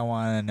like, hey, I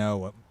want to know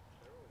what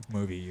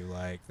movie you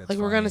like. That's Like,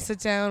 we're going to funny. sit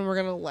down, we're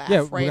going to laugh Yeah,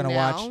 right we're gonna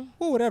now. watch.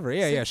 Well, whatever.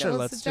 Yeah, Sit sure. down,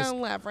 Let's sit down just.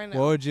 and laugh right now.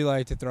 What would you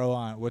like to throw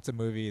on? What's a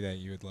movie that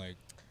you would like?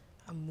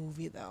 A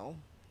movie, though.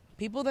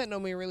 People that know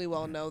me really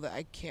well know that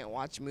I can't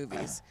watch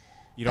movies.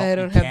 You I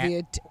don't you have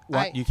can't- the.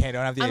 What? You can't.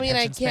 Don't have the I mean, I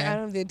attention can't. I span?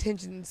 don't have the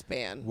attention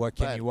span. What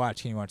can but you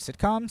watch? Can you watch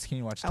sitcoms? Can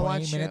you watch I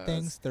watch 20-minute shows.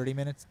 things? 30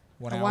 minutes?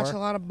 1 I hour? watch a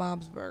lot of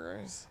Bob's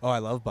Burgers. Oh, I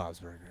love Bob's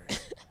Burgers.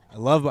 I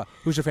love.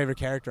 Who's your favorite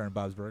character in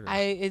Bob's Burgers?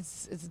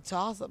 It's a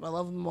toss up. I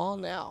love them all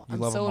now. You I'm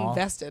love so them all?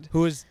 invested.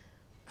 Who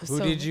So-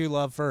 did you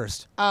love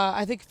first?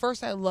 I think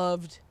first I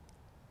loved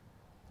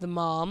the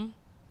mom.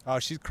 Oh,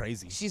 she's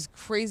crazy. She's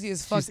crazy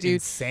as fuck, She's dude.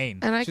 insane.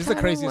 And I she's the kind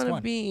of craziest want to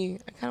one. be.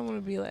 I kind of want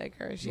to be like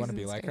her. She's You want to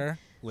be like insane. her?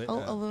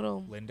 A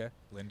little. Linda.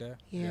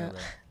 Yeah.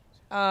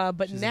 right.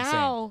 But She's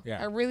now insane.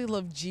 Yeah. I really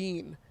love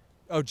Gene.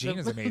 Oh, Gene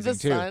is The amazing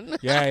too. son.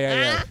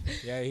 Yeah.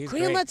 Yeah, he's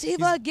Queen great.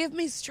 Latifah, give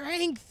me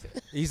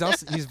strength. He's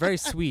very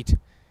sweet.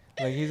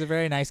 Like he's a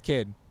very nice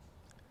kid.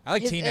 I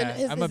like His- Tina. and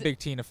his- I'm a his- big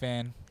Tina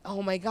fan.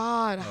 Oh my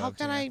God! I How love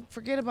can Tina. I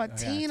forget about Oh, yeah,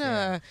 Tina?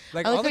 Tina.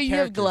 Like I all like the how you have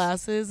characters.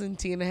 glasses and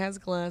Tina has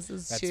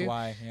glasses That's too.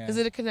 why. Yeah. Is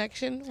it a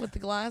connection with the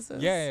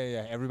glasses?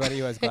 Yeah. Everybody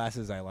who has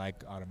glasses, I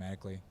like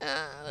automatically.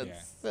 Ah, that's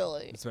Yeah.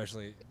 silly.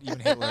 Especially even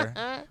Hitler.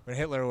 When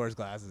Hitler wears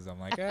glasses, I'm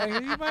like,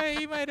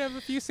 he might have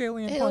a few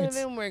salient Hitler points.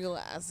 didn't wear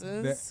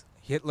glasses.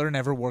 Hitler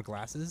never wore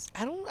glasses.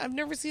 I've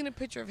never seen a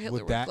picture of Hitler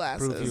Would with that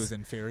glasses. prove he was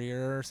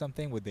inferior or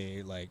something? Would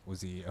they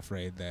was he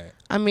afraid that?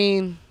 I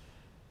mean,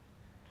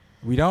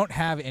 We don't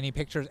have any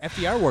pictures.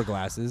 FDR wore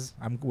glasses.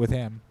 I'm with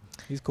him.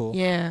 He's cool.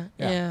 yeah.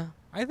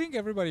 I think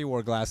everybody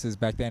wore glasses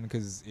back then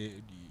because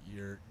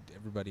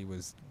everybody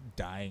was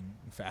dying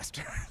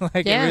faster.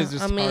 Like Yeah, it was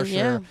just I mean, harsher.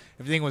 yeah.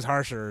 Everything was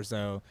harsher.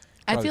 So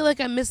I probably- feel like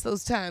I missed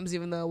those times,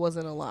 even though I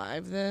wasn't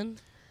alive then.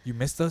 you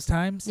missed those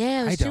times.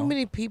 Yeah, I there's too don't.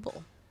 many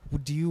people.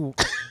 Well, do you?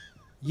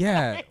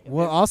 Yeah.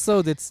 Well, also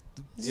it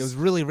was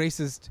really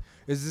racist.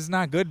 It's just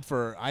not good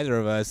for either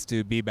of us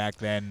to be back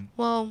then.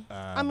 Well,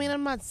 I mean, Um,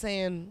 I'm not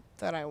saying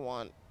that I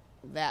want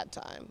that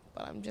time,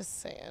 but I'm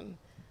just saying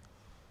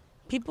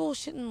people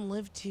shouldn't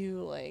live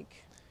to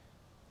like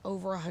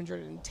over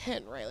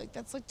 110, right? Like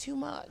that's like too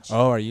much.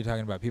 Oh, are you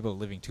talking about people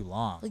living too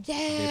long? Like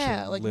They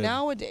yeah, should like live-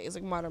 nowadays,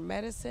 like modern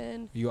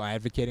medicine. Are you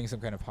advocating some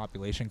kind of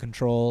population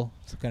control,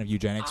 some kind of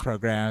eugenics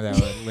program that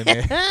would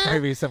limit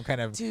maybe some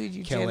kind of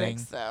Dude, killing?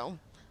 eugenics though.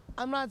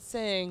 I'm not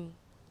saying.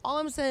 All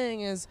I'm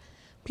saying is,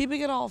 people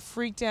get all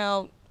freaked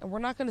out, and we're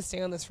not going to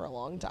stay on this for a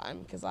long time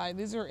because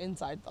these are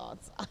inside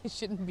thoughts. I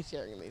shouldn't be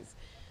sharing these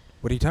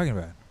What are you talking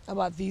about?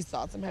 these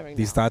thoughts I'm having.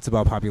 These now. thoughts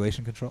about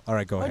population control? All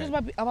right, go Or ahead.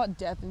 just about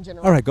death in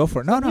general. All right, go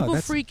for it. No, People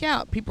that's freak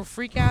out. People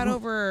freak out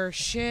over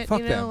shit. fuck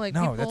you know, them. like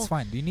no, people, that's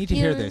fine. You need to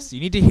you hear know- this. You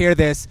need to hear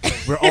this.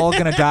 We're all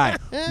gonna die.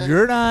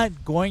 You're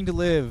not going to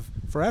live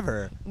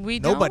forever. We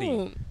Nobody.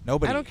 don't.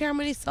 Nobody. I don't care how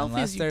many selfies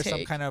Unless you there's take.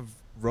 some kind of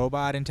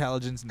robot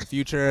intelligence in the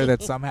future that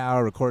somehow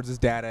records this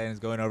data and is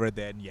going over it,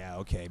 then yeah,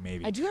 okay,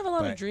 maybe. I do have a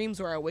lot But- of dreams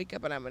where I wake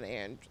up and I'm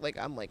an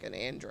I'm like an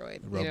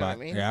android. Robot, You know what I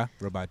mean? yeah,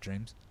 robot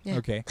dreams. Yeah.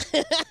 Okay.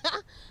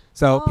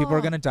 So people are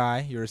Oh. gonna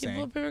die. You were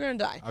People saying. are gonna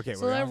die. Okay,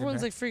 so we're all gonna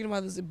everyone's die. like freaking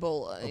about this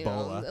Ebola, you know,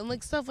 Ebola. and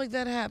like stuff like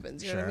that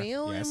happens. You know what I Sure, mean?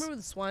 Oh, yes. remember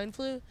the swine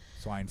flu?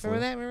 Swine flu.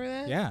 Remember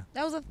that? Yeah.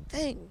 That was a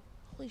thing.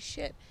 Holy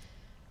shit.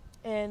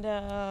 And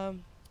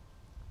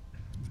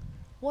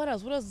what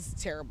else? What else is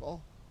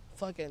terrible?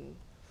 Fucking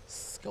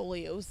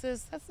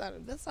scoliosis.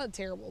 That's not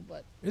terrible,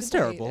 but It's people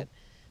hate terrible. it.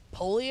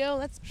 polio.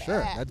 That's bad. Sure,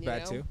 that's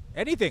bad too.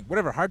 Anything,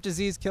 whatever. Heart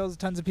disease kills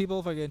tons of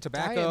people. Fucking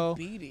tobacco,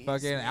 Diabetes,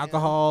 fucking man.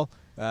 alcohol,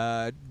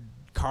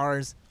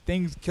 cars.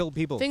 Things kill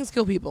people. Things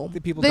kill people.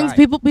 People things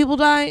die. People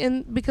die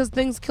and because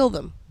things kill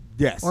them.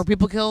 Yes. Or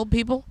people kill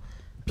people.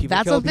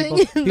 That's kill a thing.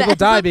 People That's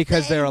die a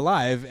because thing. they're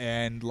alive,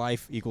 and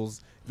life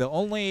equals the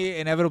only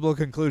inevitable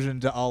conclusion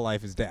to all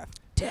life is death.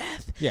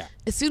 Death. Yeah.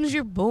 As soon as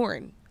you're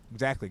born.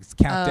 Exactly. It's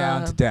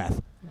countdown to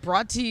death.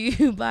 Brought to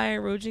you by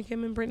Rojan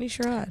Kim and Brittany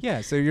Sherrod.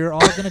 Yeah. So you're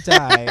all gonna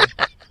die.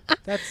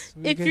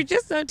 If you're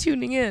just not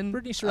tuning in,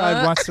 Brittany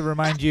Sherrod wants to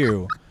remind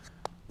you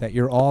that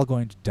you're all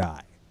going to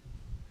die.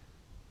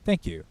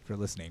 Thank you for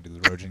listening to the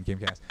Rojan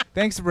Kimcast.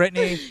 Thanks,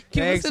 Brittany. Can we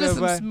Thanks,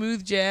 listen to some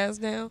smooth jazz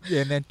now?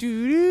 Yeah, and then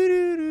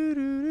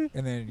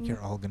and then you're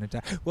all gonna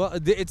die. Well,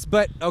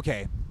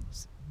 okay.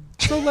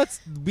 So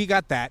we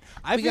got that.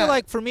 I feel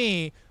like for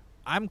me,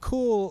 I'm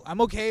cool.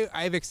 I'm okay.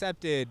 I've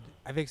accepted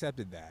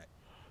that.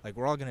 Like,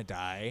 we're all gonna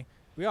die.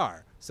 We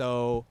are.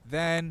 So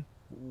then,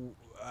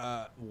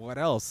 what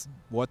else?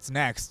 What's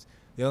next?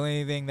 The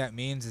only thing that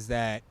means is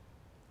that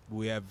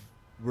we're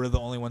the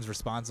only ones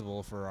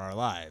responsible for our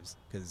lives,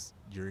 because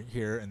you're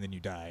here and then you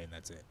die and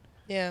that's it.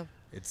 Yeah.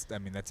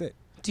 That's it.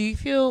 Do you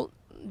feel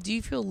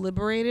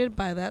liberated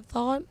by that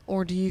thought,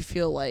 or do you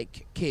feel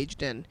like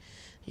caged in?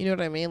 You know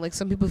what I mean? Like,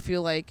 some people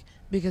feel like,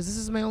 because this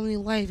is my only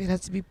life, it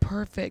has to be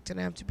perfect and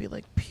I have to be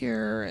like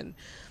pure, and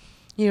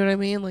you know what I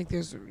mean? Like,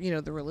 there's,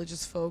 the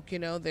religious folk,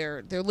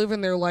 they're living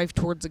their life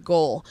towards a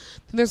goal.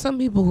 And there's some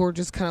people who are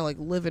just kind of like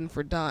living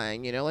for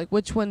dying, like,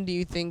 which one do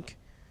you think?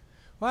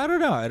 Well, I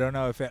don't know. I don't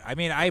know if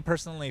I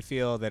personally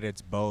feel that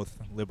it's both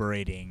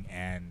liberating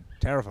and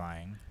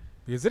terrifying,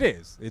 because it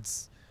is.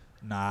 It's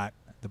not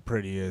the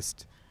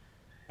prettiest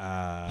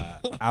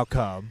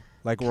outcome.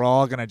 Like, we're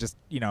all gonna just,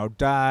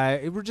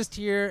 die. We're just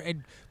here.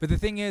 But the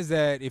thing is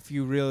that if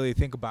you really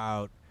think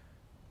about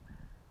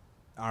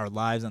our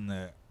lives on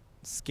the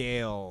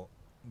scale,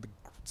 the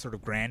sort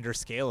of grander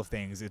scale of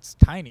things, it's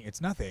tiny.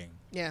 It's nothing.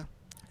 Yeah.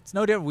 It's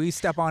no different. We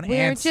step on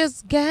We're ants.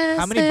 just gas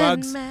How many and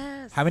bugs?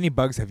 mass. How many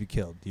bugs have you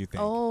killed? Do you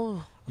think?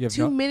 Oh, You have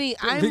too many.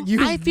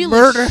 You I feel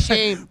murder.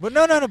 ashamed. But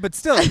no. But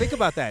still, think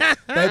about that.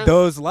 That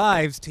those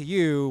lives to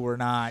you were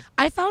not.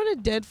 I found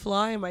a dead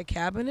fly in my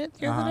cabinet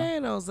the other Uh-huh. day,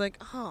 and I was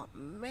like, "Oh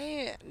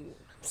man, I'm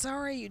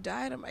sorry you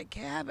died in my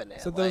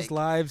cabinet." So those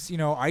lives,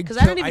 because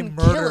I didn't even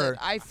kill murder. it.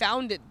 I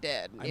found it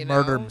dead. I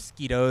murder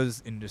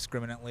mosquitoes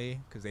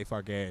indiscriminately because they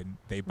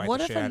bite What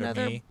the if shit out of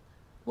another- me.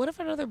 What if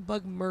another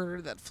bug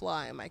murdered that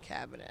fly in my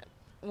cabinet?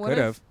 What Could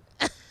if- have.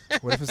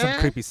 What if it's some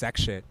creepy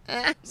sex shit?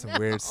 Some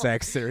weird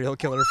sex serial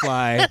killer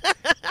fly.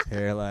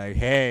 They're like,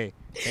 hey,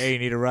 you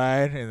need a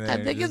ride? And then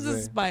I think it's just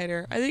a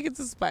spider. I think it's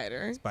a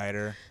spider.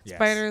 spider. Yes.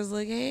 Spider is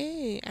like,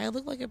 hey, I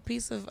look like a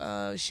piece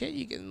of shit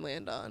you can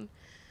land on.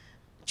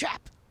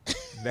 Trap.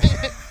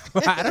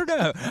 I don't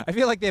know. I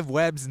feel like they have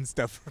webs and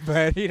stuff,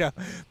 but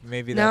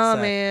maybe No,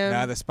 that's man.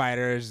 No, the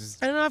spiders.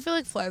 Just, I don't know. I feel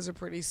like flies are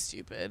pretty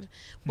stupid.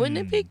 Wouldn't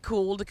it be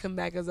cool to come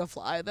back as a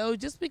fly though?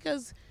 Just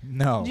because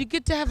no. you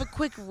get to have a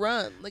quick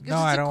run. Like, it's No,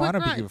 just I a don't quick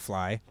want to run. be a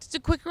fly. Just a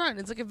quick run.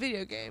 It's like a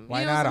video game.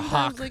 Why not a sometimes,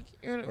 hawk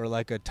like, or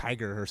like a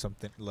tiger or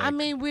something? Like, I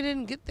mean, we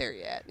didn't get there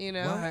yet.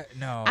 what?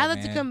 No, I'd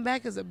like to man. come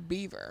back as a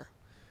beaver.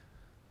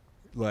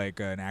 Like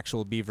an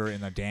actual beaver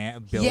in a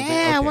dam. I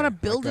Yeah, I want to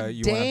build a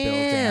you wanna build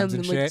dams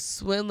and like shit?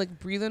 swim, like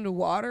breathe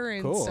underwater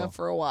and Cool. stuff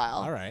for a while.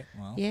 All right.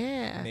 Well,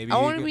 Yeah, maybe I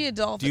you want to could- be a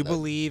dolphin. Do you though.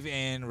 believe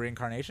in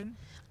reincarnation?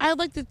 I'd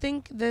like to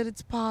think that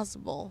it's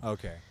possible.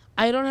 Okay.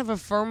 I don't have a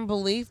firm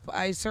belief, but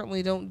I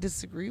certainly don't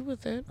disagree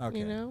with it. Okay.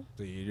 You know,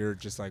 So you're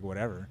just like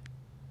whatever.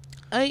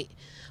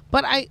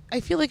 But I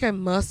feel like I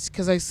must,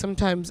 because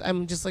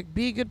I'm just like,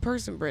 be a good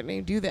person,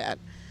 Brittany, do that.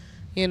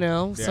 So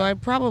Yeah. I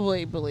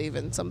probably believe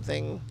in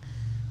something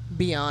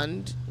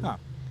beyond Huh.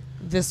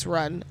 this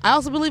run. I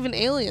also believe in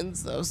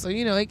aliens, though, so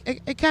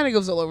it kind of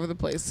goes all over the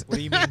place. What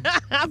do you mean?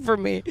 For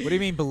me? What do you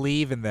mean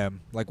believe in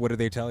them? Like, what do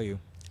they tell you?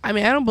 I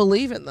mean, I don't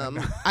believe in them.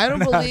 I don't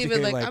No, believe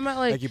in dude, I'm not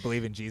like you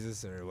believe in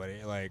Jesus or what?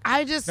 Like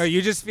I just no,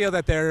 you just feel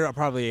that there are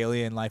probably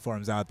alien life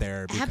forms out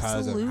there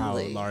because of how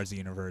Absolutely. large the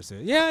universe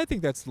is. Yeah, I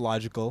think that's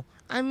logical.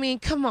 I mean,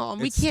 come on,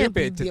 we It's can't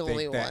be stupid to the think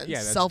only that- ones. yeah,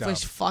 that's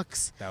Selfish dumb.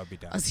 fucks That would be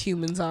dumb. us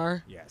humans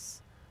are.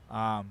 Yes.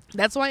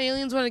 That's why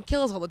aliens want to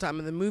kill us all the time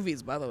in the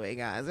movies. By the way,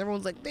 guys,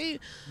 everyone's like,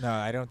 No,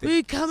 I don't think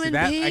we come see, in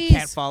that, peace. I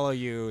can't follow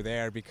you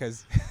there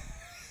because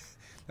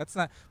that's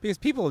not because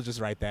people just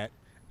write that.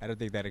 I don't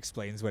think that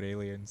explains what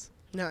aliens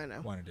No, I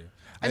know. want to do.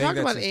 I think talked that's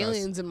about just us.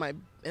 aliens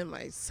in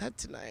my set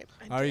tonight.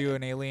 Are you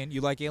an alien?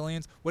 You like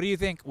aliens? What do you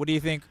think? What do you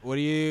think? What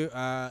do you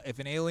if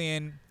an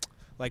alien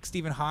like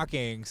Stephen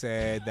Hawking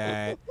said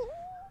that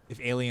if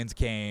aliens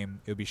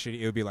came, it would be shitty.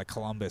 It would be like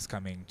Columbus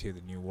coming to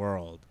the New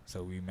World.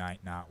 So we might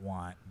not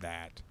want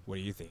that. What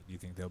do you think? Do you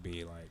think they'll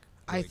be like?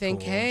 I really think,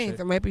 cool and hey, shit?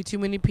 there might be too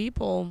many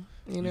people.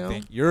 You know.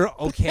 think you're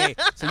okay.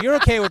 So you're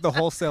okay with the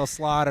wholesale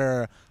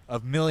slaughter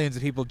of millions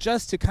of people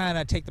just to kind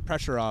of take the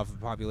pressure off of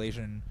the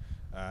population.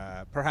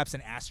 Perhaps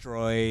an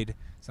asteroid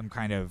some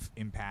kind of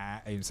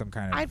impact, some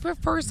kind of. I'd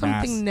prefer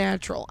something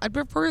natural.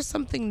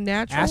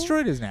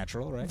 Asteroid is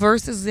natural, right?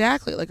 Versus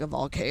exactly like a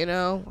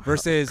volcano.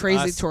 Versus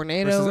crazy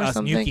tornado versus or us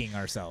something. nuking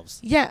ourselves.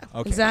 Yeah,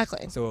 Okay.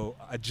 exactly. So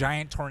a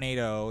giant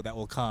tornado that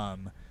will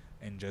come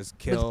and just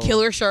kill. With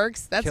killer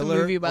sharks. That's a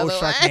movie, by the way.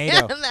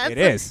 Sharknado. It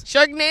is.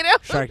 Sharknado.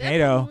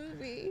 Sharknado. That's a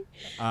movie.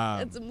 Um,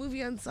 It's a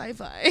movie on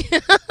sci-fi.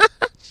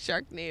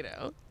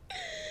 Sharknado.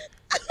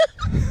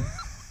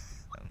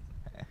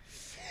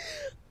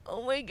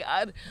 Oh my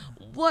God,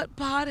 what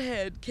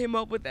pothead came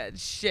up with that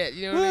shit?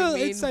 You know what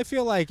I mean? I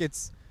feel like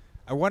it's.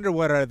 I wonder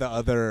what are the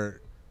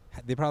other.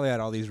 They probably had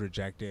all these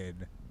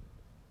rejected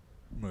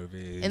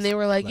movies, and they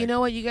were like, you know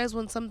what? You guys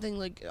want something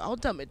like? I'll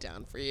dumb it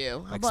down for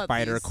you. How like about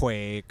Spider these?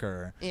 Quake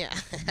or Yeah.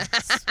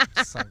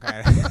 some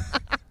kind of.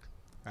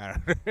 I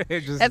don't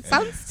know. That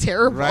sounds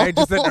terrible. Right?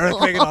 Just an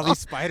earthquake and all these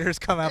spiders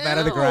come up out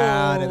of the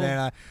ground, and Ew.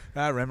 then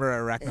I remember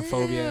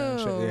arachnophobia and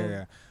shit.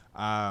 Ew.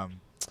 Yeah.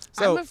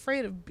 So I'm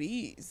afraid of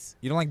bees.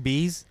 you don't like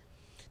bees?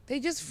 They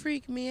just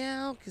freak me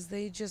out because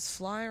they just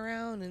fly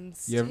around and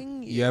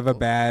sting you. You have a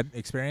bad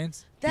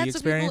experience? That's bee what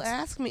experience? people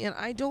ask me, and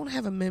I don't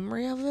have a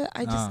memory of it.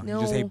 I just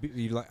know. You just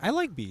hate I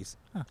like bees.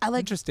 Huh, I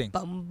like interesting.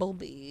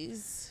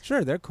 bumblebees.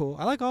 Sure, they're cool.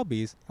 I like all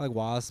bees. I like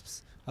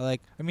wasps.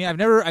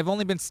 I've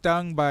only been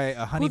stung by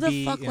a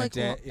honeybee Who the fuck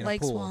in a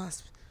likes pool.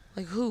 wasps?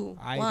 Like who?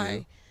 I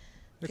Why?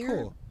 do. They're cool.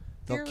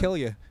 they're- They'll kill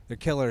you. They're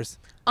killers.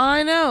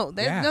 I know.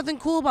 There's Yeah. nothing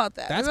cool about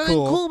that. That's There's nothing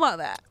cool. cool about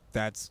that.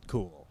 That's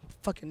cool.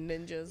 Fucking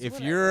ninjas. If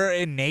whatever. you're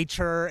in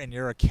nature and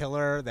you're a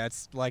killer,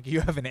 that's like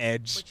you have an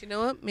edge. But you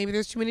know what? Maybe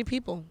there's too many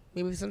people.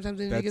 Maybe sometimes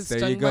they need to get There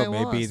stung you go. by a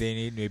wasp.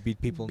 Maybe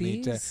people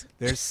need to.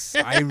 Bees?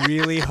 I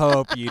really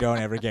hope you don't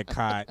ever get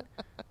caught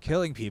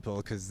killing people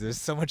because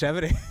there's so much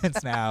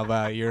evidence now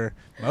about your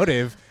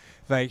motive.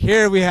 Like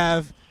here we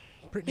have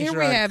Brittany Here we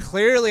Sherrod have-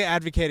 clearly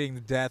advocating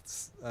the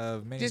deaths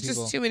of many There's people.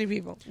 just too many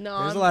people.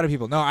 No, There's a lot of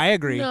people. No, I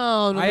agree.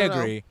 No, I no.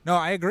 agree. No,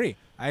 I agree.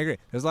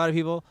 There's a lot of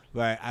people,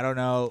 but I don't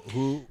know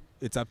who.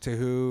 It's up to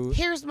who.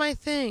 Here's my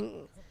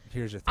thing.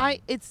 Here's your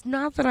thing. It's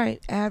not that I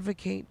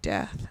advocate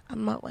death.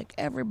 I'm not like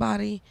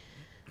everybody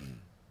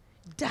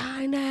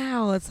die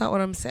now. That's not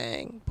what I'm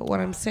saying. But what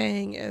I'm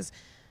saying is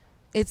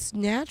it's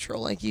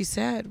natural, like you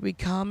said. We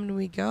come and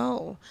we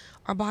go.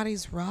 Our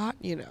bodies rot,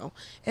 you know.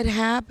 It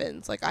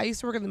happens. Like I used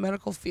to work in the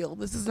medical field.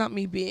 This is not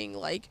me being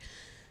like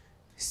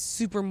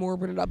super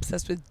morbid and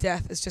obsessed with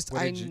death. It's just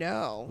I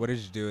know. What did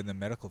you do in the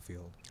medical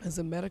field? As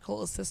a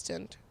medical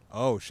assistant.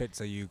 Oh shit!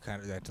 So you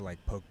kind of had to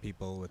like poke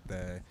people with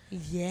the.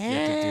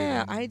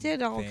 Yeah, I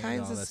did all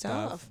kinds of that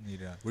stuff.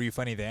 Were you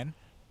funny then?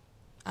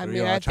 I Were mean,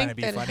 you all I trying think to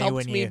be that funny helped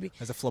when me. you,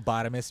 as a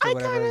phlebotomist or I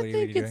whatever? kind What of were you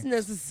think it's doing?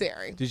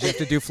 necessary. Did you have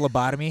to do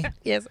phlebotomy?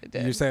 Yes, I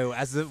did. So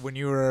when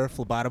you were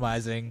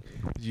phlebotomizing,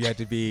 you had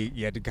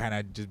to kind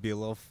of just be a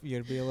little,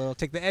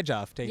 take the edge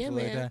off. Yeah, a little,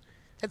 man.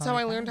 That's how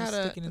I learned how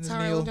to. sticking in That's this how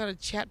I needle. learned how to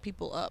chat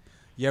people up.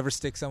 You ever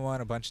stick someone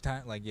a bunch of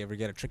times? Like you ever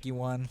get a tricky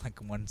one? Like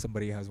when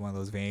somebody has one of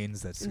those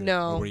veins that's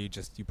No. where you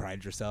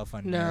pride yourself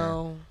on.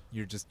 No.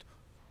 You're just.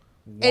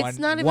 It's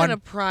not even a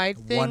pride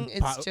thing.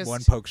 It's just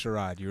one poke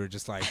Sherrod. You were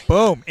just like,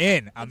 boom,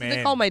 in. I'm in.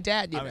 They call my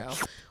dad, you I'm in. know.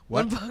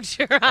 What? One poke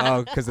Sherrod.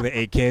 Oh, because of the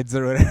 8 kids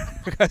or whatever.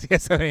 Because he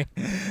has so many.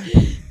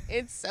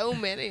 It's so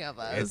many of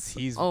us.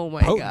 He's oh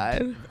my potent.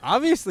 God.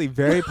 Obviously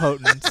very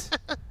potent.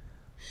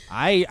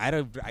 I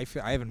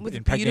haven't With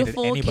impregnated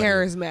beautiful, anybody.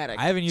 charismatic.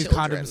 I haven't used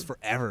children. condoms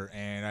forever,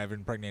 and I've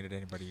impregnated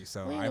anybody.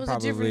 So Well, I it was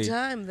probably. a different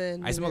time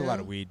then. I you smoke a lot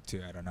know? of weed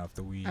too. I don't know if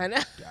the weed. I know.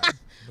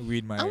 The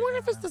weed might. I wonder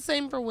if don't it's know. the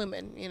same for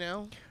women. You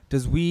know.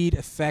 Does weed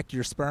affect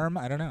your sperm?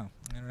 I don't know.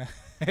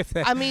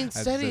 I mean,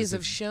 That's- studies that's-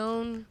 have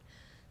shown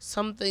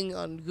something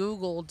on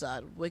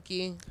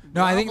Google.wiki. No,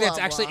 blah, I think that's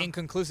blah, actually blah.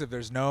 inconclusive.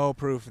 There's no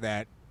proof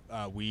that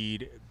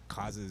weed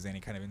causes any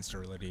kind of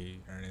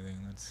instability or anything.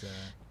 That's.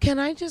 Can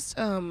I just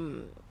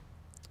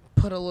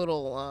put a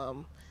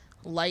little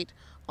light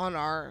on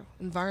our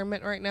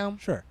environment right now?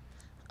 Sure.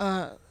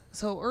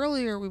 So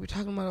earlier we were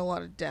talking about a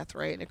lot of death,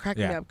 right? And it cracked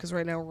me Yeah. up because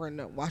right now we're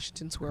in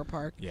Washington Square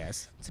Park.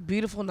 Yes. It's a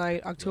beautiful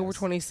night, October Yes.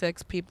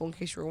 26th. People, in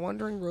case you were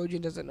wondering,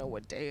 Rojan doesn't know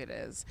what day it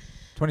is.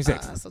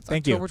 26th. So it's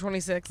Thank October you.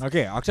 26th.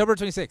 Okay, October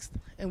 26th.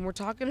 And we're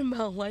talking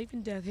about life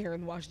and death here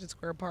in Washington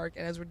Square Park.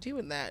 And as we're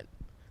doing that,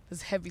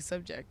 this heavy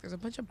subject, there's a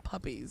bunch of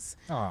puppies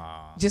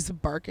Aww. just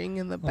barking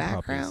in the Little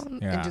puppies. background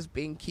Yeah. and just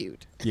being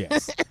cute.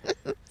 Yes.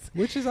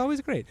 Which is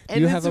always great. Do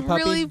And you it's have a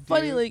puppy? really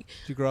funny. Did like,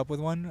 you grow up with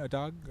one, a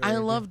dog? I Or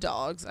love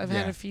dogs. I've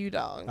had Yeah. a few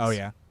dogs. Oh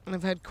yeah. And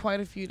I've had quite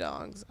a few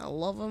dogs. I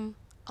love them.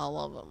 I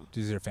love them.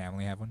 Does your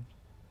family have one?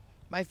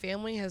 My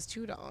family has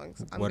 2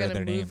 dogs. I'm What are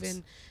gonna their move names?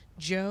 in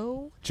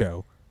Joe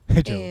Joe.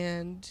 Hey Joe.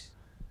 and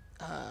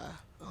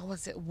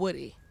what's it?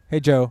 Woody. Hey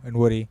Joe and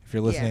Woody, if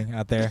you're Yeah. listening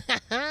out there,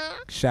 big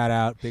shout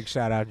out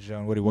to Joe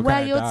and Woody. What Wag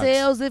kind your of dogs?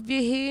 tails if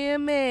you hear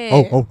me.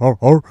 Oh.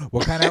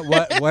 What kind of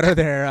what are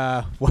their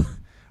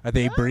are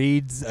they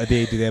breeds? Do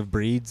they have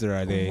breeds or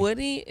are they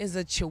Woody is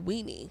a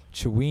Chiweenie.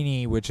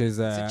 Chiweenie, which is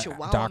It's a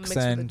Chihuahua mixed with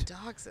a dachshund?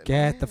 dachshund.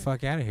 Get the Yeah.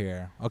 fuck out of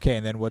here. Okay,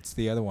 and then what's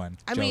the other one?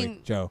 I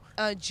mean, Joe.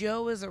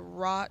 Joe is a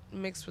Rot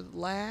mixed with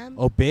Lab.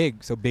 Oh,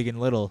 big. So big and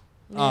little.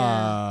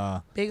 Yeah.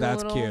 Big,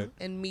 that's little, cute.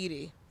 and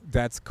meaty.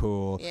 That's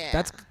cool. Yeah.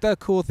 That's the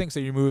cool thing. So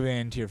you move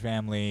into your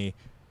family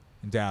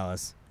in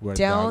Dallas, where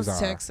Dallas, the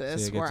dogs are.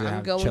 Texas, So you get where to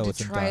I'm going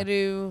to try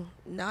to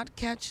not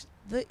catch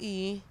the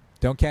E.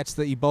 Don't catch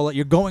the Ebola.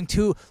 You're going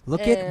to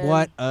look at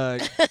what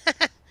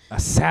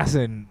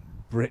assassin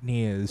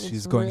Brittany is.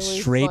 She's going really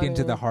straight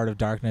into the funny. heart of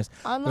darkness.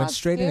 I'm going not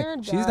straight scared,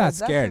 in. She's guys. not That's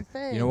the scared.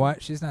 thing. You know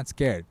what? She's not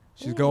scared.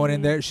 She's going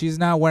in there. She's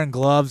not wearing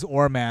gloves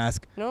or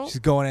mask. Nope. She's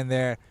going in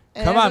there.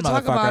 And Come as on, I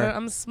talk motherfucker. about it,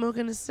 I'm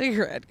smoking a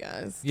cigarette,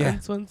 guys. Yeah.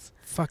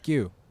 Fuck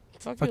you.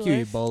 Fuck you,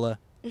 life. Ebola.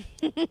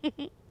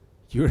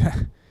 You're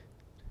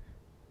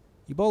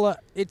Ebola.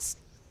 It's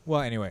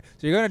well. Anyway,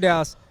 so you're going to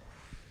Dallas,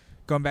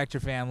 going back to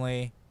your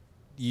family.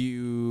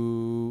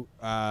 You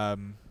have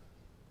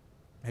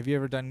you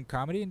ever done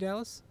comedy in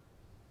Dallas?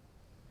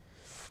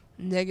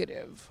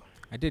 Negative.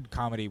 I did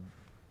comedy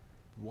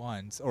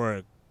once,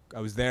 or I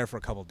was there for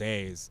a couple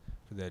days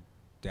for the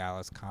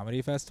Dallas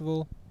Comedy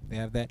Festival. They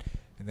have that,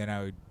 and then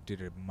I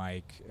did a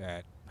mic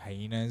at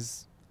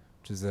Hyenas,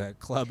 which is a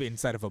club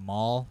inside of a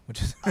mall,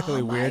 which is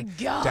really weird.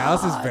 God.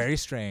 Dallas is very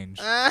strange.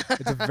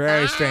 It's a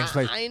very strange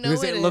place. I know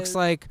because it looks is.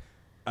 like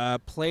a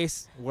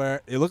place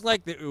where it looked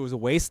like it was a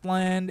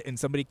wasteland and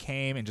somebody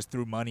came and just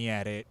threw money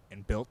at it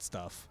and built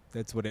stuff.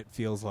 That's what it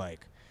feels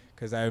like.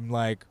 Because I'm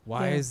like,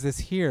 why is this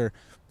here?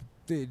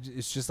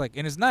 It's just like,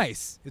 and it's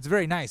nice. It's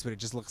very nice, but it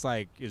just looks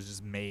like it was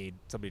just made.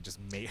 Somebody just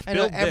made. I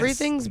know built this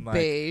everything's and, like,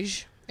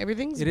 beige.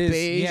 Everything's It is,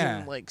 beige yeah.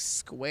 and like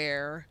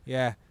square.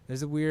 Yeah,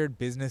 there's a weird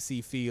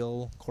businessy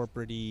feel,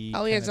 corporate-y.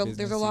 Oh, yeah, kinda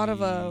there's a lot of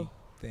businessy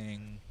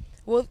thing.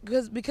 Well,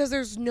 because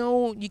there's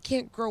you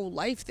can't grow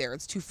life there.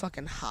 It's too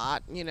fucking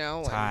hot, you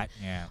know. It's hot,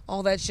 yeah.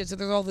 All that shit. So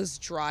there's all this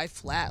dry,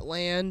 flat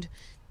land,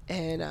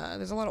 and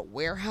there's a lot of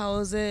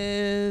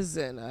warehouses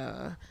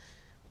and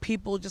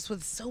people just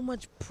with so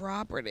much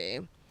property.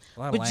 A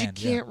lot of But land,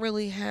 you can't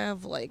really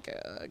have like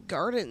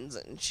gardens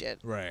and shit,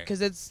 Right. Because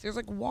there's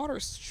like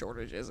water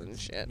shortages and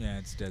shit. Yeah,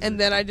 it's desert. And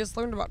then I just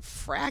learned about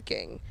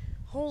fracking.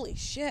 Holy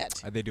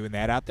shit! Are they doing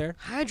that out there?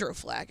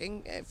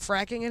 Hydrofracking,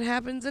 fracking. It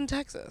happens in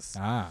Texas.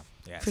 Ah,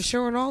 yes. For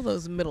sure, in all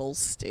those middle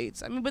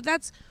states. I mean, but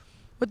that's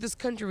what this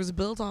country was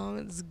built on.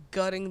 It's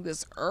gutting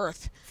this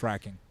earth.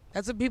 Fracking.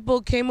 That's what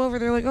people came over.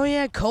 They're like, oh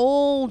yeah,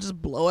 coal,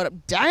 just blow it up.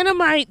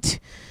 Dynamite.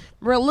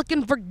 We're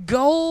looking for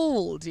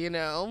gold. You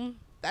know,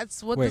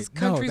 that's what this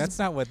country's. No, that's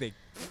not what they.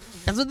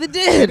 That's what they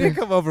They did. didn't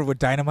come over with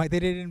dynamite. They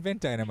didn't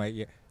invent dynamite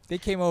yet. They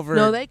came over.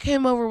 No, they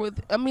came over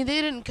with. I mean, they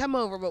didn't come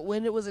over, but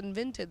when it was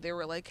invented, they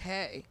were like,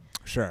 hey.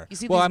 Sure. You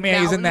see well, these I mean,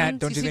 mountains? isn't that?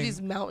 Don't you see think?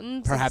 these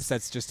mountains? Perhaps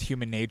that's just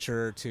human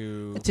nature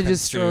to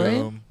destroy?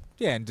 consume.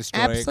 Yeah, and destroy.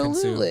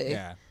 Absolutely. Consume.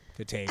 Yeah,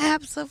 to take.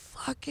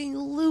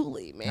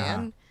 Absolutely, man.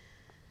 Uh-huh.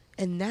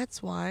 And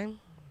that's why,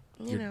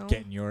 You're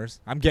getting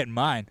yours. I'm getting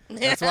mine.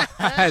 That's why.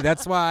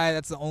 That's why.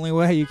 That's the only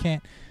way you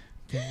can't.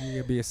 You're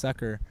gonna be a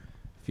sucker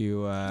if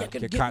you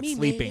get caught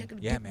sleeping.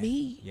 Yeah, man.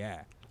 me.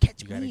 Yeah.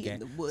 Catch You gotta me get. in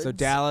the woods. So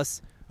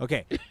Dallas.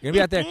 Okay, you're gonna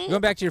be out there. You're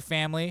going back to your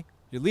family.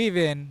 You're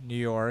leaving New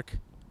York,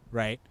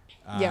 right?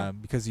 Yeah.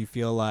 Because you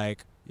feel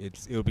like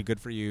it'll be good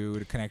for you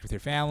to connect with your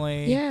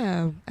family.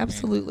 Yeah, And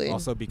absolutely.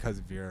 also because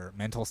of your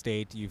mental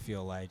state, you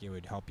feel like it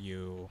would help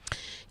you.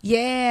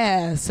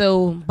 Yeah.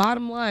 So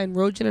bottom line,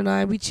 Rojan and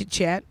I, we chit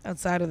chat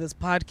outside of this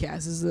podcast.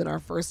 This isn't our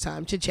first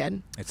time chit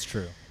chatting. It's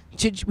true. We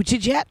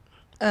chit chat.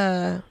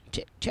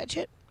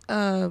 Chit.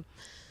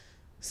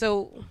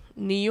 So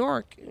New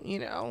York,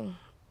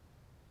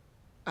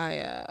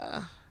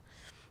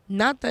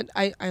 not that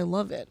I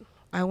love it.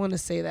 I want to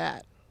say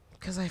that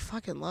because I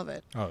fucking love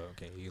it. Oh,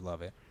 okay. You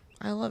love it.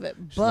 I love it.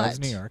 She But loves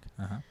New York.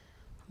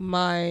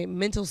 my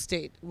mental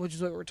state, which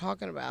is what we're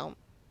talking about,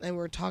 and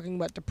we're talking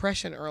about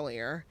depression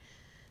earlier,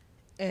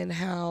 and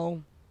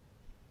how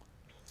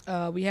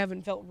we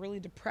haven't felt really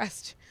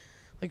depressed,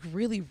 like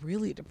really,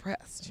 really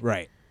depressed.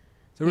 Right.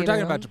 So we're You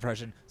talking know? about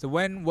depression. So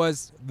when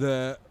was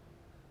the?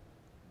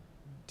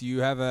 Do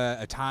you have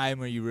a time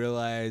where you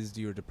realized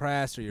you were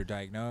depressed or you're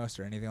diagnosed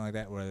or anything like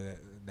that where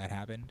that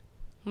happened?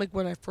 Like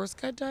when I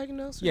first got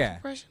diagnosed with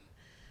depression,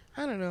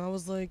 I don't know. I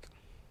was like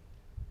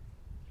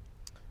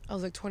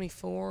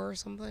 24 or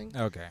something.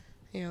 Okay.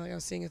 Like I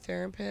was seeing a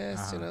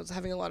therapist, and I was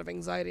having a lot of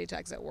anxiety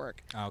attacks at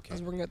work. Okay. I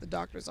was working at the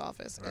doctor's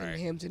office in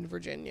Hampton,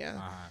 Virginia,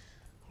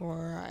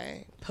 where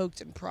I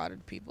poked and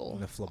prodded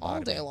people all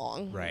day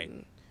long. Right.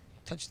 And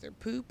touched their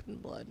poop and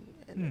blood,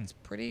 and it's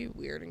pretty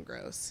weird and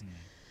gross.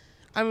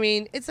 I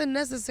mean, it's a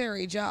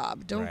necessary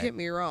job. Don't get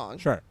me wrong.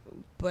 Sure.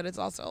 But it's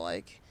also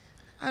like,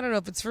 I don't know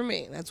if it's for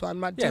me. That's why I'm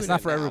not doing it. Yeah, it's not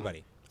for now.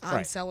 everybody.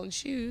 I'm selling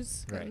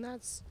shoes, Right. and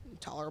that's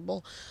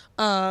tolerable.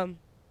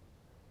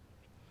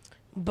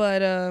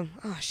 But oh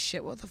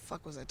shit, what the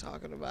fuck was I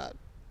talking about?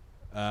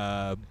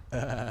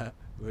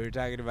 We were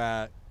talking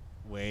about.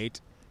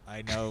 Wait,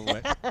 I know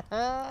what.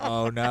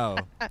 Oh no.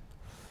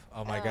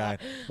 Oh my God.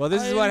 Well,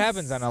 this is what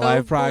happens on a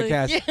live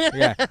broadcast.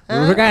 Yeah.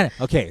 We're gonna.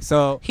 Okay,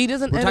 so He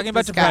doesn't. we're edit talking about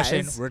this,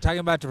 depression. guys. We're talking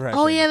about depression.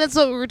 Oh yeah, that's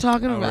what we were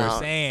talking We about. were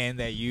saying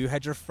that you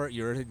had you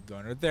were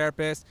going to a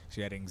therapist.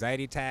 She had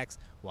anxiety attacks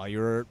while you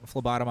were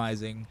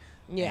phlebotomizing.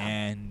 Yeah.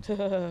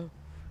 And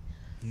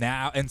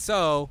now, and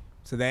so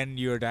So then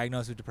you were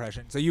diagnosed with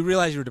depression. So you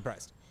realize you were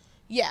depressed.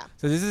 Yeah.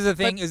 So this is a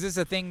thing. Is this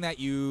a thing that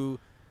you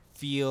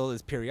feel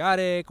is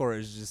periodic, or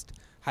is just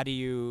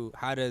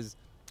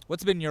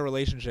what's been your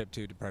relationship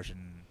to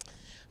depression?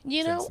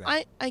 You know,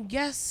 then? I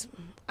guess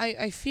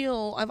I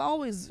feel I've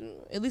always,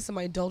 at least in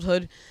my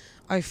adulthood,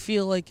 I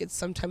feel like it's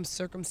sometimes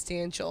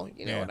circumstantial.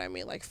 You know what I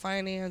mean? Like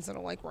finance. I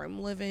don't like where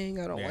I'm living.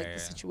 I don't like the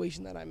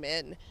situation that I'm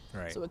in.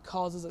 Right. So it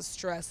causes a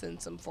stress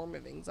and some form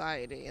of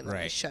anxiety, and then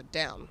I shut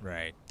down.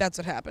 Right. That's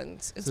what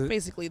happens. It's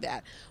basically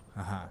that.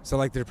 So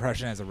like the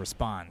depression as a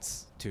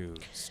response to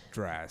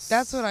stress.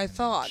 That's what I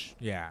thought.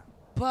 Yeah.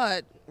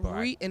 But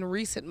in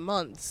recent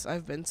months,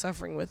 I've been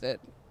suffering with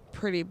it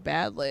pretty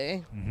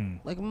badly.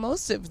 Like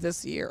most of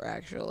this year,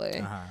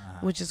 actually,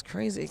 which is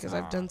crazy because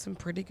I've done some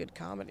pretty good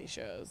comedy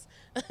shows.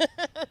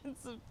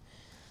 It's an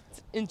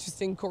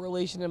interesting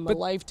correlation in my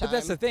lifetime. But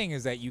that's the thing,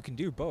 is that you can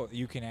do both.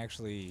 You can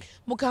actually...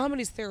 Well,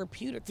 comedy's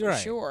therapeutic for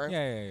sure.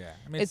 Yeah.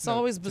 I mean, it's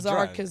always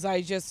bizarre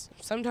because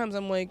sometimes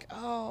I'm like,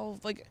 oh,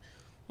 like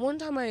one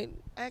time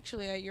at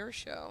your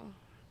show,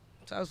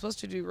 so I was supposed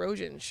to do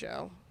Rojan's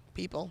show.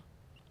 People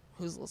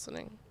who's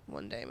listening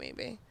one day,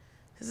 maybe.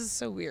 This is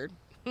so weird.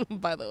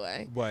 By the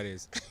way. What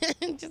is?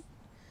 Just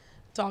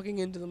talking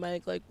into the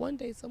mic like one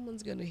day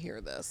someone's going to hear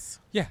this.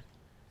 Yeah.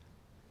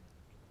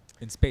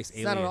 In space,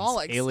 it's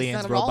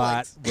aliens.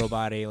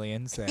 Robot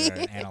aliens that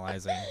are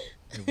analyzing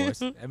your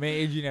voice. I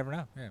mean, you never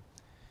know. Yeah.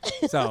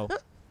 So,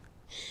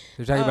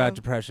 they're talking about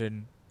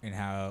depression and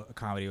how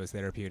comedy was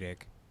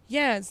therapeutic.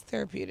 Yeah, it's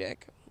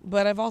therapeutic.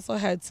 But I've also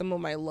had some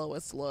of my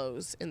lowest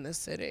lows in this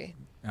city.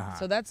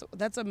 So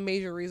that's a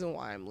major reason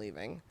why I'm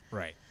leaving.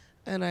 Right.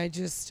 And I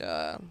just...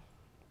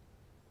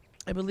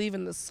 I believe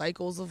in the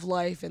cycles of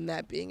life and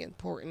that being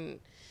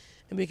important.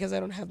 And because I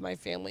don't have my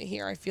family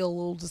here, I feel a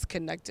little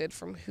disconnected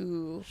from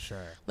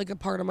like a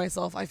part of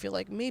myself. I feel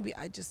like maybe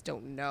I just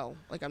don't know.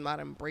 Like I'm not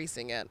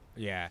embracing it.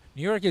 Yeah.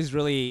 New York is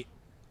really,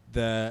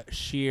 the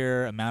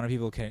sheer amount of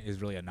people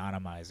is really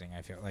anonymizing.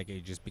 I feel like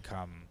it just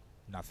become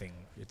nothing.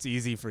 It's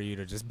easy for you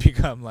to just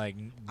become like...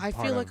 I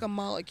feel like a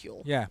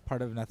molecule. Yeah,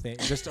 part of nothing.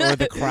 Or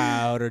the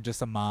crowd or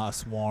just a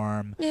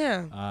swarm.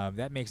 Yeah.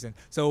 That makes sense.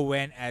 So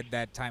when at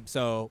that time...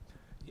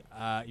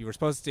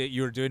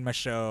 you were doing my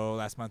show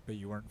last month, but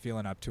you weren't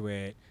feeling up to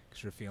it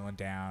because you're feeling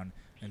down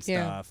and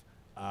stuff.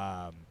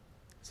 So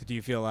do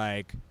you feel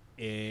like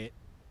it,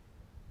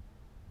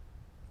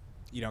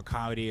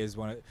 comedy is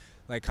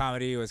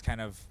comedy was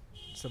kind of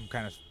some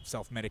kind of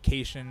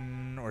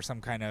self-medication or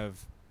some kind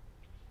of,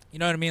 you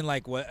know what I mean?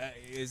 Like what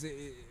is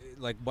it,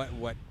 like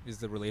what is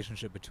the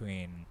relationship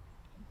between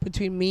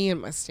me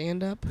and my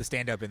stand-up? The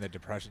stand-up and the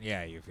depression.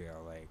 Yeah, you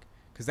feel like.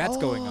 Because that's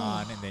going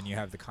on, and then you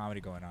have the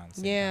comedy going on.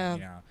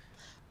 Yeah.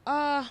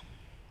 Time,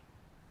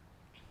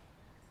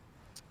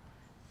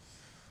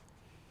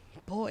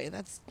 Boy,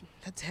 that's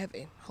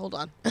heavy. Hold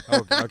on.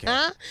 Oh,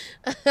 okay.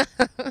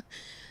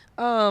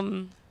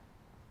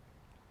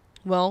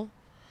 Well,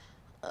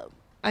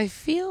 I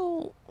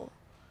feel.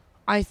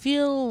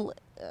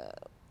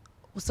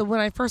 So when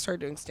I first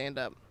started doing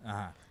stand-up,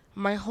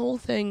 my whole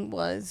thing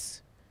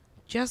was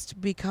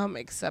just become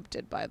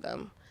accepted by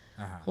them.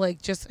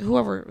 Like just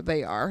whoever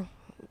they are.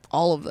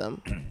 All of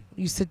them.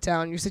 You sit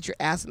down, you sit your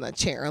ass in that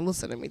chair and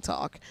listen to me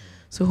talk.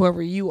 So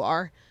whoever you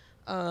are,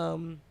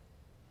 and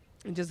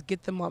just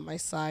get them on my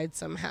side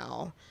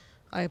somehow.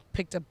 I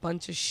picked a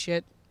bunch of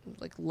shit,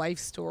 like life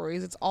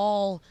stories. It's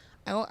all,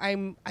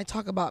 I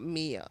talk about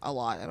me a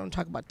lot. I don't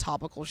talk about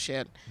topical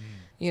shit,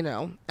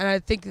 And I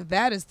think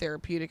that is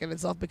therapeutic in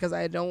itself because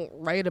I don't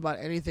write about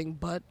anything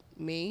but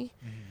me.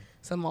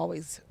 So I'm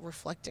always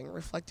reflecting.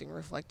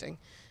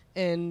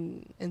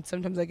 And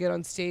sometimes I get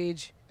on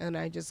stage and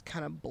I just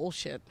kind of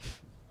bullshit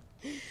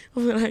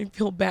when I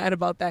feel bad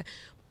about that.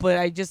 But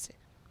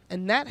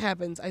and that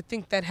happens. I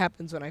think that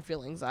happens when I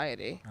feel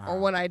anxiety or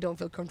when I don't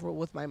feel comfortable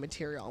with my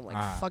material. I'm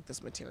like, fuck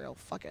this material.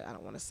 Fuck it. I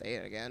don't want to say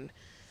it again.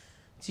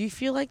 Do you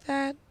feel like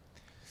that?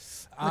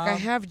 Like I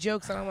have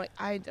jokes and I'm like,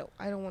 I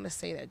don't want to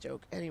say that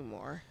joke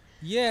anymore.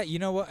 Yeah, you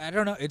know what? I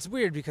don't know. It's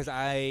weird because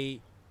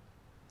I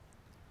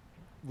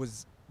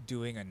was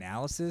doing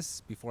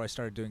analysis before I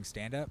started doing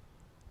stand-up.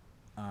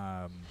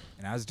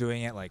 And I was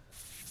doing it like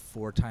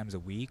 4 times a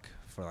week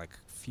for like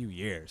a few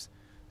years.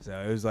 So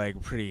it was like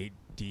pretty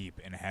deep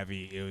and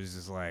heavy. It was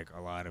just like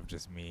a lot of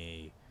just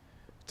me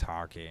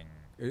talking.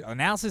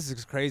 Analysis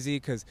is crazy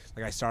because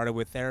like I started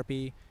with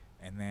therapy,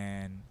 and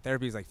then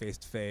therapy is like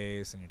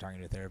face-to-face and you're talking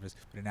to a therapist.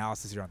 But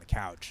analysis, you're on the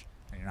couch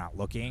and you're not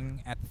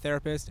looking at the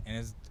therapist. And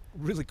it's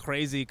really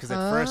crazy because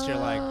at first you're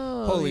like,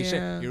 holy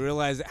shit. You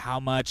realize how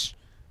much...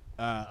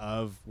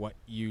 of what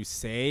you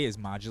say is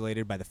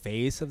modulated by the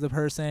face of the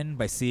person,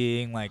 by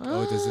seeing like,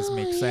 does this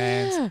make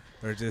sense?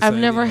 Or just I've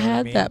never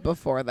had that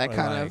before. That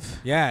kind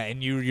of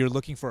and you're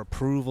looking for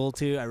approval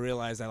too. I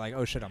realized that like,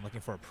 oh shit, I'm looking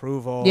for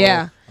approval.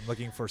 Yeah, I'm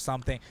looking for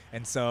something,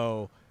 and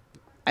so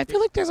I feel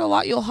like there's a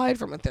lot you'll hide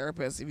from a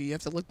therapist if you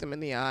have to look them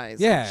in the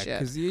eyes. Yeah,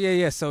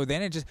 because So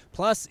then it just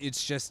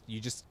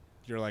it's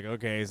you're like,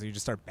 okay, so you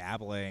just start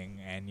babbling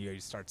and you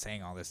start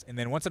saying all this, and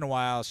then once in a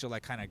while she'll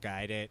like kind of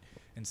guide it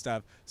and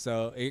stuff.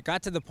 So it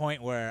got to the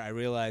point where I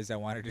realized I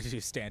wanted to do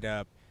stand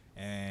up,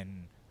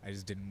 and I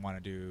just didn't want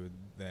to do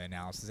the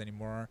analysis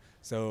anymore.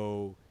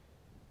 So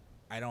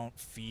I don't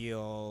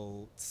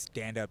feel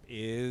stand up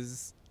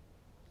is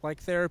like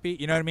therapy.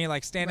 You know what I mean?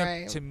 Like stand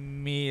up to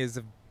me is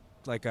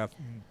like a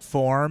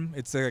form.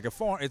 It's like a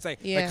form. It's like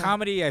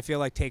comedy. I feel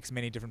like takes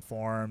many different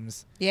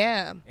forms.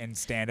 Yeah. And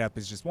stand up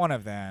is just one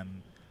of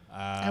them.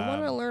 I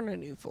want to learn a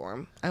new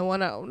form. I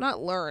want to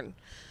not learn.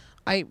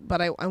 I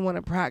want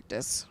to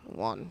practice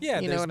one. Yeah,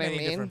 you there's know what many I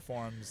mean? different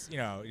forms. You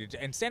know,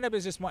 and stand up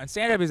is just one. And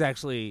stand up is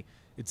actually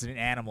it's an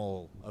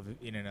animal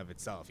in and of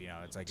itself. You know,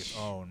 it's like its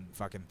own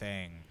fucking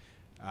thing.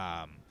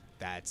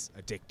 That's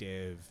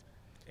addictive.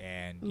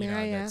 And may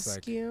I ask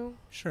like, you?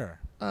 Sure.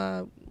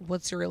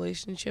 What's your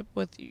relationship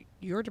with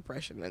your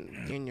depression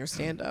and your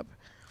stand-up?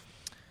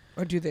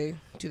 Or do they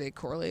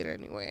correlate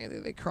anyway? Do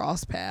they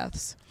cross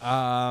paths?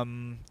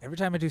 Every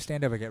time I do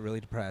stand-up, I get really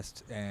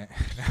depressed. And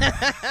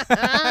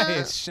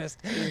it's just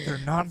they're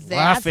not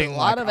laughing a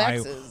lot like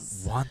of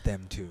X's. I want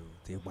them to.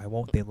 Why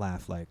won't they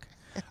laugh like?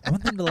 I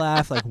want them to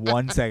laugh like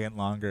 1 second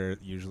longer.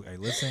 Usually, I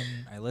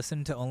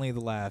listen to only the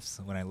laughs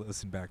when I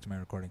listen back to my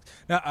recordings.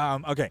 No,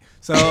 okay.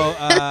 So,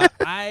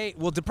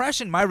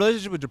 depression. My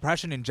relationship with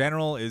depression in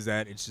general is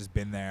that it's just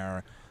been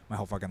there my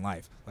whole fucking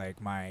life. Like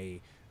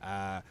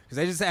because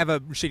I just have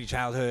a shitty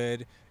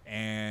childhood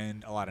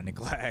and a lot of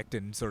neglect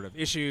and sort of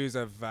issues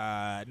of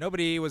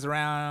nobody was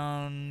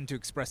around to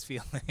express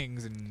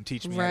feelings and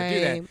teach me how to do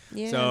that.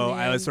 Yeah, so man.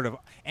 I was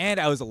and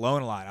I was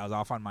alone a lot. I was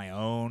off on my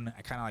own.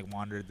 I kind of like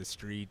wandered the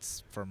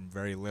streets from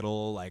very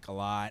little, like a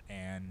lot,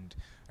 and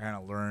I kind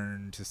of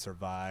learned to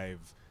survive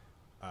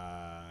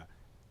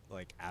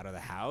like out of the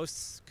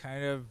house,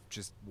 kind of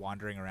just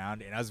wandering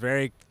around. And I was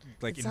very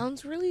like it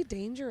sounds really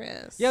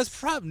dangerous. Yeah,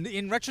 it's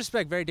in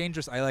retrospect very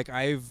dangerous. I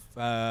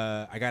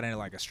got into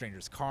like a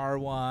stranger's car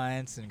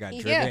once and got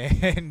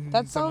driven.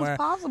 That somewhere. sounds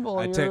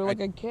possible. You were like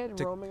a kid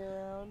took, roaming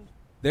around.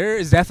 There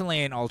is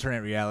definitely an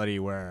alternate reality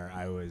where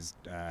I was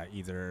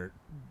either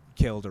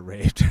killed or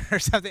raped or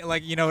something.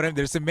 Like, you know what I mean?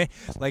 There's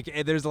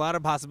there's a lot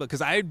of possibilities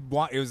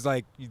because it was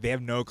like they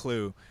have no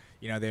clue,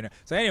 you know.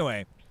 So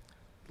anyway,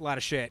 a lot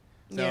of shit.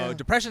 So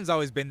depression's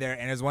always been there,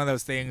 and it's one of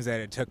those things that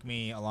it took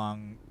me a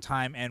long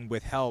time, and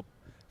with help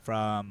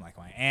from like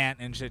my aunt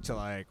and shit, to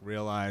like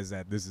realize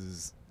that this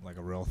is like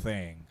a real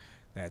thing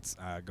that's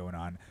going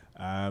on.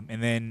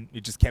 And then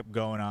it just kept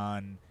going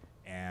on,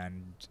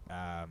 and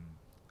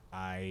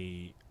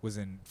I was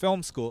in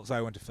film school, so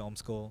I went to film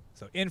school.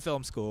 So in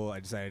film school,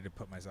 I decided to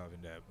put myself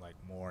into like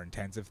more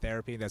intensive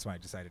therapy. That's when I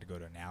decided to go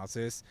to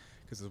analysis,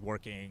 because I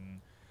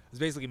was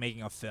basically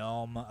making a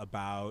film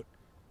about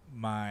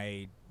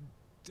my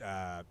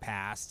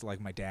past, like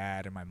my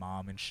dad and my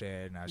mom and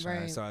shit,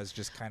 and so I was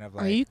just kind of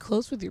like. Are you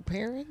close with your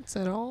parents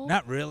at all?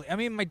 Not really. I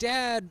mean, my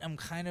dad, I'm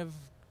kind of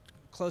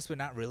close, but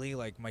not really.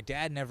 Like, my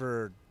dad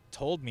never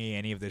told me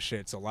any of this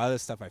shit, so a lot of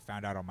this stuff I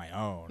found out on my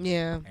own.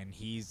 Yeah. And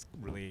he's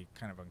really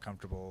kind of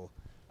uncomfortable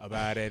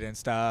about it and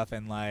stuff,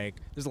 and like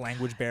there's a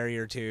language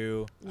barrier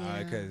too,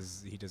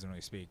 because he doesn't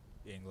really speak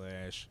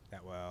English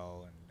that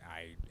well, and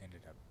I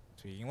ended up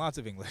speaking lots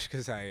of English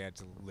because I had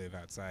to live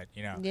outside,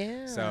 you know.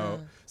 Yeah.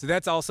 So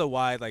that's also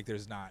why like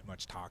there's not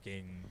much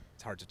talking.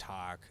 It's hard to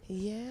talk.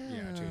 Yeah.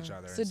 You know, to each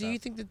other. So do you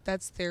think that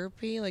that's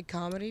therapy, like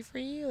comedy for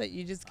you, that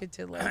you just get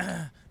to like?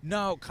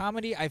 No,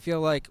 comedy. I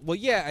feel like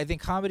I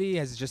think comedy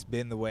has just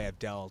been the way I've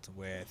dealt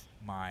with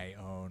my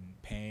own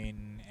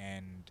pain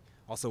and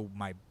also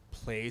my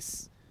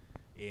place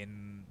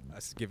in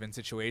a given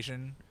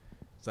situation.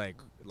 It's like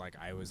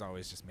I was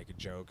always just making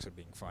jokes or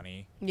being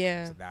funny.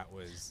 Yeah. So that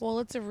was. Well,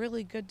 it's a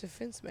really good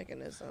defense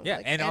mechanism. Yeah,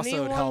 like and also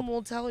anyone it helped.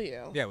 will tell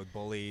you. Yeah, with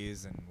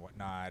bullies and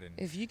whatnot, and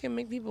if you can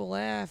make people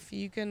laugh,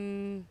 you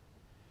can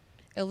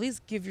at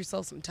least give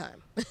yourself some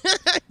time.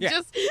 Yeah,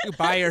 just you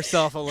buy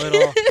yourself a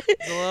little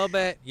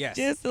bit. Yes.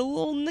 Just a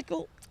little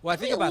nickel. Well, I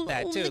think about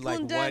that too.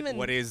 Like,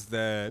 what is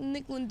the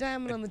nickel and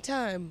diamond on the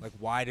time? Like,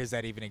 why does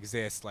that even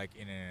exist? Like,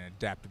 in an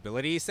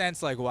adaptability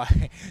sense, like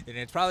why? And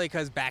it's probably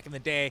because back in the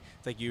day,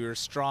 it's like you were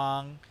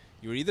strong.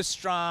 You were either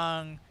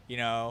strong, you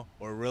know,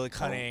 or really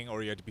cunning,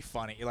 or you had to be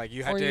funny. Like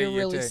you had to. You're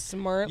really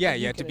smart. Yeah,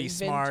 like you had to be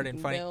smart and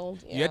funny. Yeah.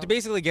 You had to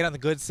basically get on the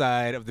good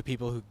side of the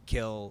people who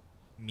kill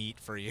meat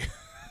for you.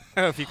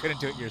 If you couldn't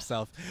do it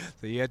yourself,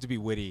 so you had to be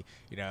witty,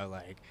 you know,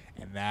 like,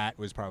 and that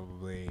was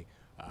probably.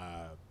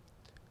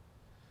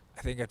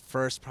 I think at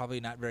first probably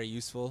not very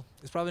useful.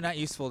 It's probably not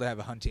useful to have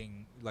a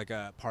hunting, like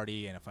a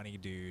party and a funny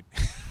dude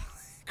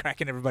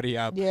cracking everybody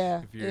up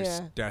if you're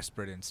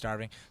desperate and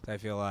starving. So I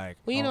feel like...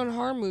 Well, you know, in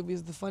horror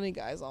movies, the funny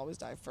guys always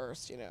die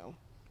first, you know.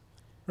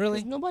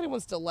 Really? Nobody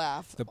wants to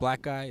laugh. The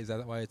black guy? Is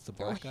that why it's the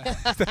black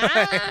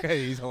guy?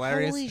 He's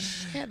hilarious. Holy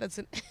shit, that's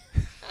an...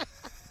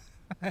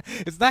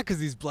 It's not because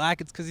he's black,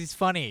 it's because he's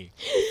funny.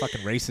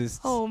 Fucking racist.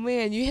 Oh,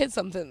 man, you hit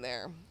something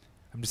there.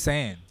 I'm just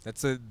saying.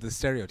 That's the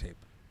stereotype.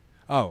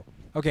 Oh,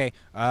 okay.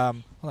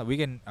 Hold on. We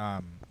can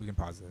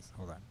pause this.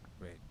 Hold on.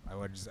 Wait. I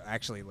would just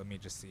actually let me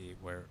just see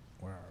where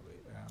are we?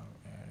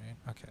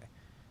 Okay.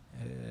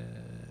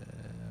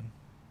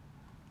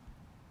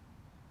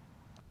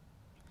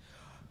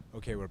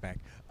 Okay, we're back.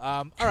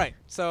 All right.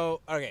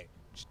 So, okay.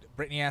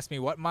 Brittany asked me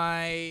what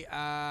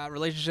my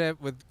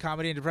relationship with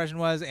comedy and depression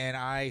was, and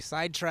I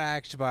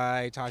sidetracked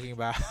by talking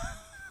about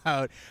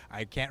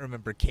I can't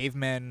remember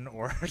cavemen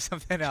or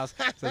something else.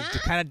 So it's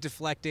kind of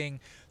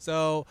deflecting.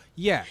 So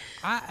yeah,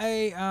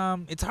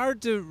 I it's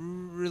hard to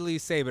really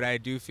say, but I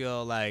do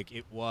feel like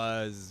it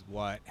was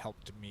what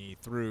helped me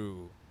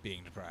through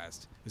being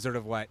depressed. It was sort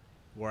of where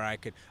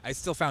I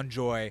still found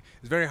joy.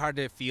 It's very hard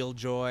to feel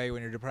joy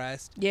when you're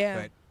depressed.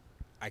 Yeah. But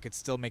I could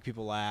still make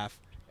people laugh,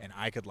 and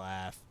I could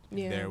laugh.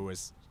 Yeah. There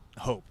was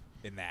hope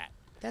in that.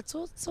 That's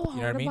what's so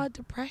hard about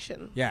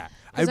depression. Yeah.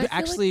 I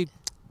actually...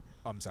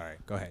 I'm sorry.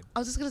 Go ahead. I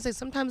was just going to say,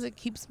 sometimes it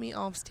keeps me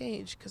off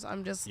stage because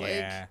I'm just like...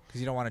 Yeah, because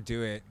you don't want to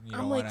do it.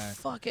 I'm like,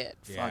 fuck it.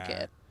 Fuck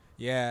it.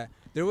 Yeah.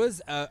 There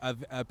was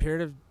a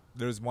period of...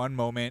 There was one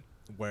moment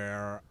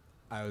where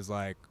I was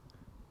like,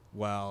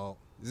 well,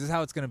 this is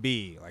how it's going to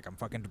be. Like, I'm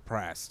fucking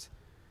depressed.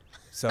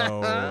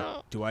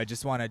 So do I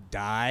just want to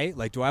die?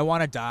 Like, do I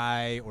want to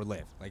die or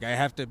live? Like,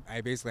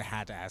 I basically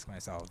had to ask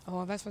myself. Oh,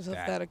 I've asked myself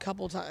that a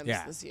couple times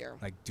this year.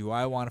 Like, do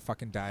I want to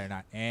fucking die or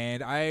not?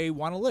 And I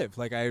want to live.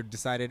 Like, I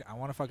decided I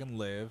want to fucking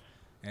live.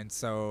 And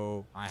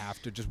so I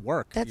have to just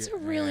work. That's a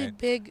really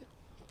big,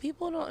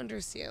 people don't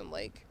understand.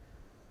 Like,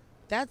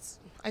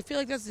 I feel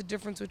like that's the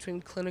difference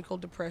between clinical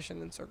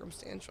depression and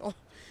circumstantial.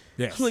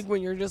 Yes. Like,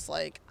 when you're just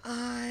like,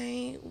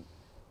 I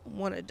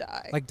want to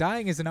die. Like,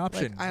 dying is an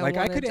option. Like,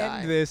 I could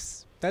end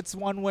this. That's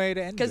one way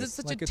to end this. Because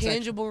it's such a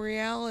tangible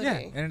reality.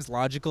 Yeah, and it's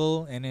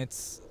logical, and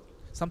it's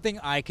something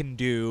I can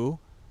do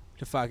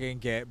to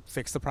fucking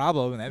fix the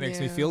problem, and that makes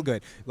me feel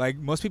good. Like,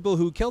 most people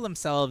who kill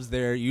themselves,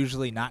 they're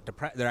usually not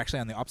depressed. They're actually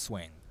on the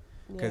upswing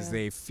because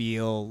they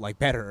feel like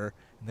better,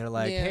 and they're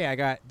like,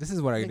 hey, this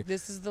is what I can do.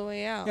 This is the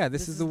way out. Yeah,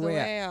 this is the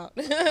way out.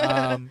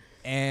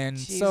 And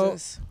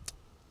Jesus. so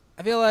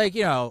I feel like,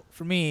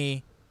 for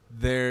me,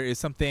 there is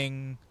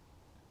something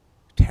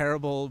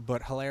terrible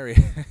but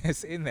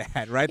hilarious in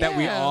that, right? Yeah. That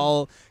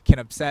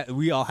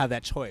we all have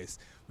that choice.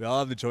 We all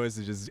have the choice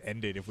to just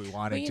end it if we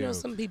wanted to.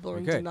 Some people are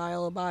in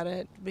denial about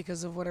it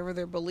because of whatever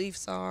their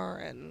beliefs are,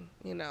 and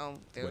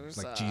there's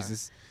like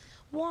Jesus.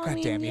 Well,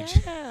 God damn you!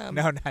 Yeah.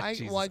 No, not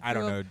Jesus. I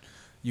don't know.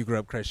 You grew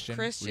up Christian.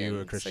 Were you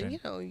a Christian?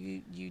 So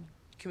you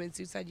commit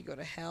suicide, you go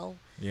to hell.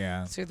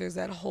 Yeah. So there's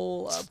that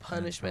whole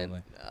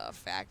punishment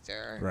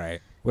factor. Right.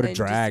 What a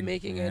drag. Just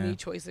making any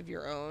choice of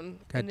your own.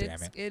 God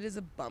damn it. It is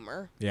a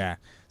bummer. Yeah.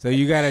 So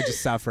you gotta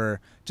just suffer.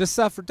 Just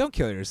suffer. Don't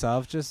kill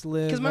yourself. Just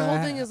live. Because my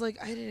whole thing is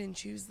like, I didn't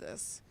choose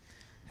this.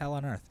 Hell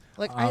on earth.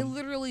 Like, I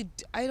literally,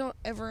 I don't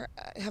ever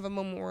have a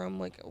moment where I'm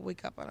like,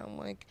 wake up and I'm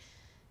like,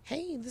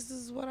 hey, this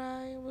is what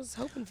I was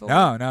hoping for.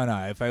 No.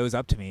 If it was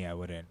up to me, I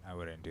wouldn't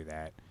do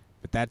that.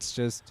 But that's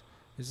just...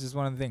 It's just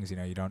one of the things,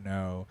 you don't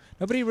know.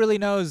 Nobody really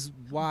knows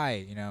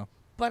why,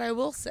 But I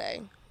will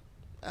say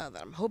that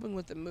I'm hoping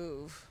with the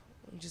move,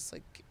 just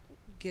like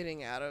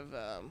getting out of,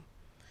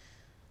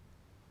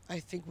 I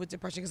think with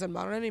depression, because I'm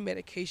not on any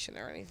medication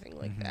or anything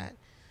like that.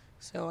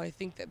 So I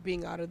think that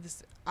being out of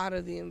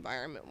the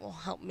environment will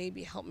help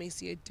me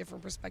see a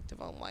different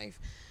perspective on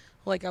life.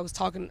 Like I was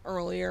talking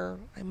earlier,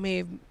 I may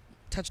have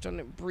touched on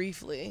it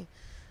briefly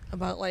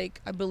about like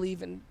I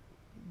believe in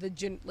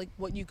like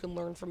what you can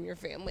learn from your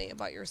family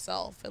about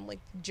yourself and like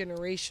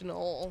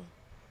generational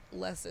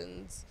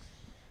lessons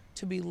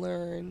to be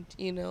learned,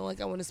 like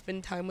I want to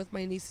spend time with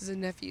my nieces and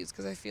nephews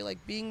because I feel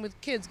like being with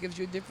kids gives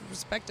you a different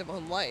perspective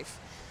on life,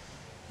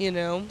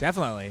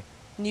 Definitely.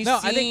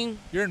 I think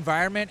your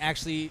environment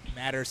actually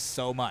matters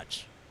so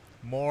much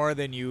more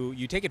than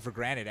you take it for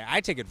granted.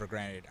 I take it for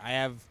granted.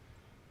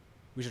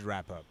 We should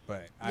wrap up,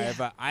 but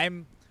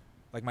I'm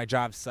like, my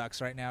job sucks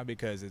right now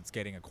because it's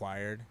getting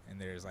acquired,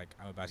 and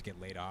I'm about to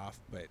get laid off,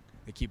 but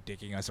they keep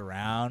dicking us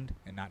around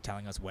and not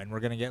telling us when we're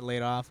going to get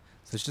laid off.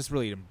 So it's just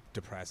really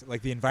depressing.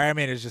 Like, the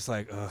environment is just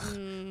like, ugh,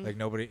 like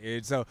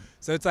nobody. So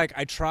it's like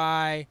I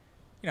try,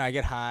 I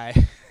get high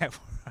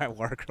at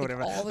work or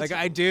whatever. Like,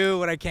 I do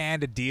what I can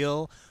to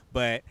deal,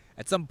 but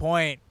at some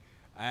point,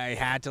 I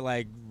had to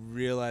like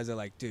realize that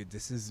like, dude,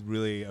 this is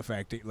really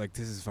affecting. Like,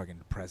 this is fucking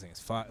depressing as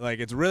fuck. Like,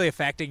 it's really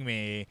affecting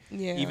me,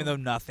 even though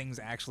nothing's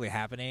actually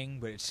happening.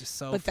 But it's just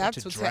so. But that's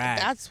such a what's drag.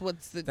 That's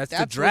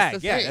the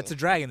drag. Yeah, that's a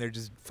drag, and they're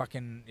just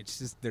fucking. It's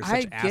just they're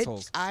such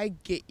assholes. I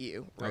get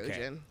you, Rojan.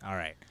 Okay. All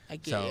right. I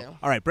get you.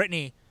 All right,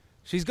 Brittany.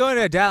 She's going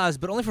to Dallas,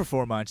 but only for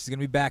 4 months. She's going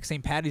to be back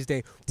St. Patty's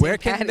Day. Where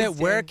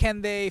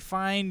can they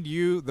find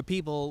you, the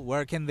people?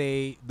 Where can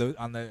they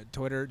on the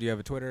Twitter? Do you have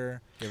a Twitter?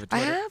 I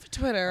have a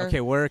Twitter. Okay,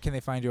 where can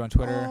they find you on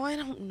Twitter? Oh, I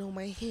don't know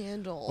my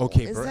handle.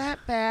 Okay, is that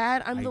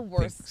bad? I'm the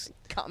worst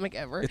comic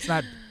ever. It's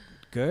not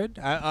good.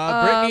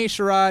 Brittany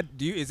Sherrod.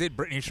 Is it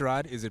Brittany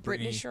Sherrod? Is it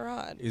Brittany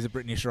Sherrod? Is it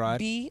Brittany Sherrod?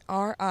 Brittany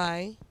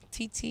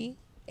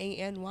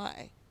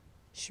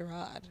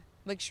Sherrod.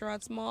 Like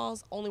Sherrod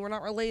Smalls, only we're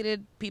not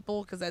related,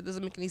 people, because that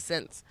doesn't make any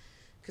sense.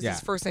 Because his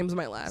first name is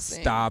my last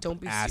name. Stop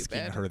Don't be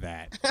asking stupid. her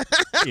that,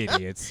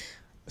 idiots.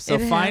 So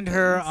find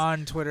her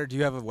on Twitter. Do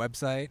you have a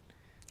website?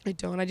 I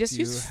don't. I just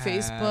use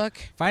Facebook.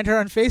 Find her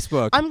on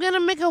Facebook. I'm going to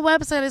make a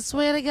website. I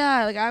swear to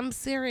God. Like, I'm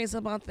serious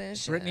about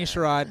this shit. Brittany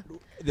Sherrod.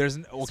 There's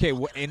okay.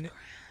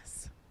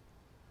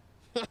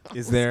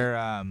 Is there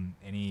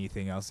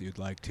anything else you'd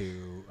like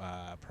to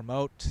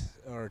promote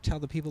or tell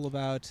the people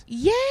about?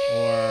 Yeah.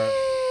 Or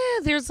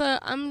there's a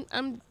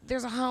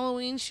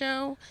Halloween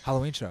show.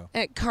 Halloween show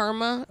At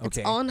Karma.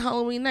 Okay. It's on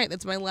Halloween night.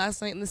 That's my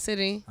last night in the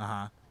city.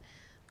 Uh-huh.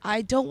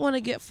 I don't want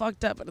to get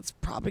fucked up, but it's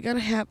probably going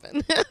to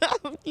happen.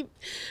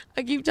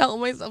 I keep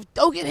telling myself,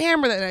 don't get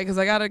hammered that night because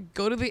I got to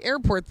go to the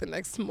airport the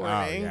next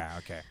morning. Oh, yeah,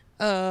 okay.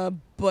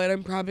 But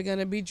I'm probably going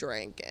to be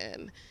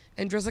drinking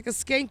and dressed like a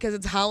skink because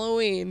it's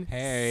Halloween.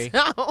 Hey.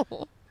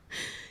 So,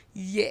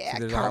 yeah, So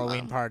there's Karma. a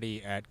Halloween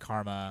party at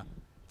Karma.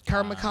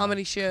 Karma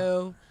Comedy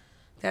Show.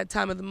 That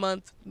time of the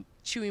month,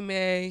 Chewy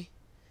May.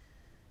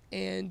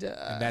 And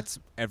that's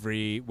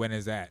when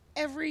is that?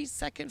 every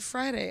second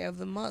Friday of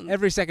the month.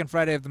 Every second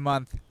Friday of the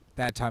month,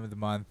 that time of the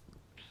month,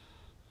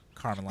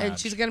 Karma Lounge. And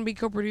she's going to be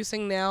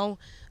co-producing now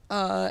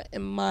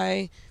in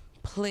my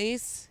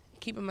place,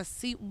 keeping my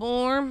seat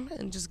warm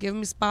and just giving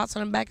me spots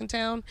when I'm back in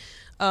town.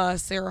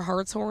 Sarah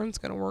Hartshorn's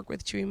going to work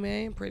with Chewy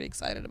May. I'm pretty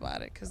excited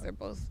about it because they're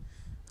both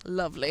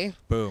lovely.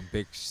 Boom.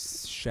 Big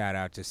shout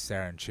out to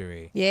Sarah and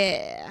Chewy.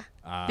 Yeah.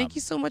 Thank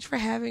you so much for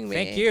having me.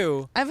 Thank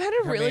you. I've had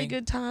a really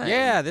good time.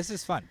 Yeah, this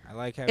is fun. I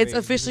like having It's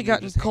officially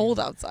gotten cold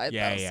outside,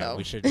 Yeah, though. yeah. So.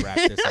 We should wrap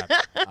this up.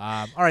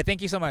 All right.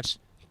 Thank you so much.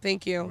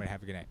 Thank you. All right,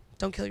 have a good night.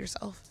 Don't kill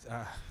yourself.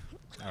 All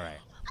right.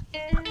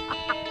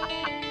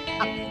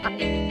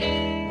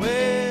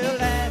 Well,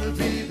 that'll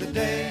be the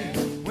day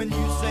when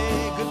you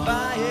say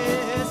goodbye.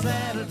 Yes,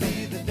 that'll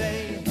be the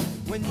day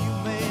when you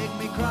make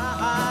me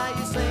cry.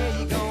 You say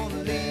you're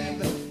gonna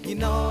leave. You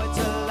know it's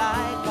a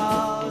lie,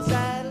 'cause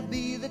that'll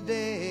be the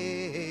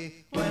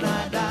day when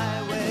I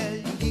die. Well,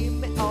 you give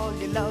me all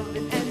your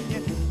loving and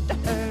your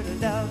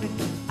loving,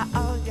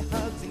 all your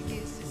hugs and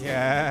kisses.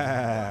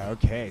 Yeah.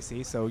 Okay.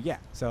 See. So yeah.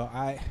 So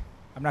I'm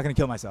not gonna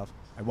kill myself.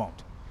 I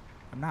won't.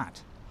 I'm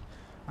not.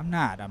 I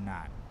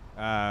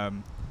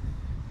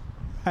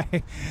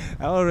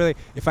don't really.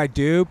 If I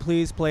do,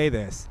 please play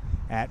this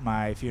at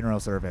my funeral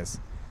service,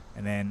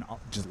 and then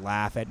just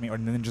laugh at me, or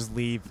then just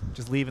leave.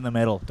 Just leave in the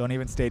middle. Don't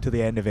even stay to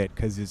the end of it,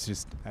 because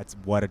that's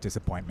what a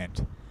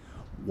disappointment.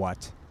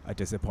 What a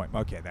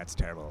disappointment. Okay, that's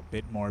terrible. A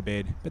bit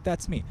morbid, but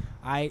that's me.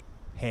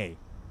 Hey,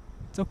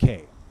 it's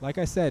okay. Like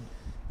I said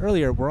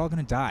earlier, we're all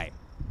gonna die.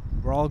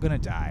 We're all gonna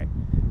die,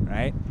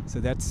 right? So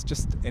that's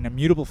just an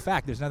immutable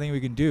fact. There's nothing we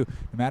can do,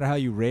 no matter how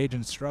you rage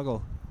and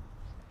struggle.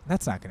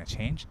 That's not gonna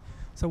change.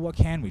 So what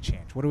can we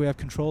change? What do we have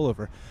control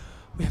over?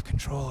 We have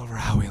control over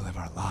how we live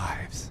our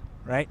lives,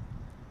 right?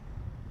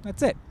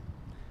 That's it.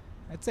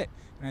 That's it.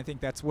 And I think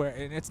that's where,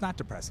 and it's not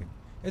depressing.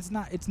 It's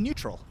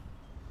neutral.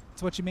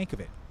 It's what you make of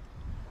it,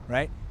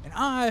 right? And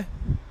I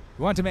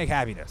want to make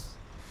happiness.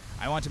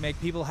 I want to make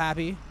people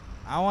happy.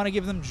 I want to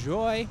give them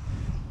joy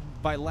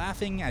by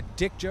laughing at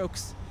dick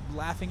jokes,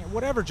 laughing at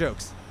whatever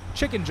jokes,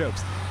 chicken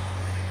jokes.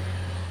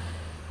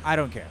 I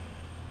don't care.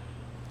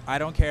 I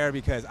don't care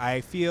because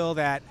I feel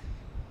that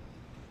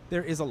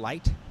there is a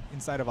light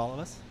inside of all of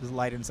us. There's a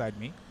light inside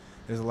me.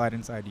 There's a light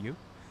inside you.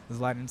 There's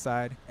a light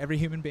inside every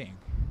human being,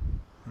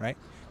 right?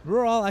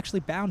 We're all actually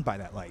bound by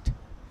that light.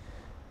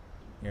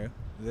 You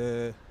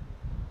know,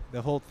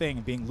 the whole thing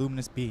of being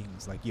luminous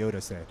beings, like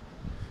Yoda said.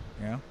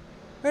 You know,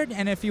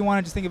 and if you want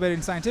to just think about it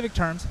in scientific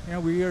terms, you know,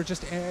 we are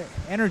just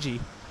energy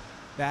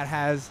that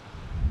has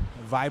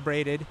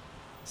vibrated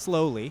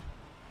slowly,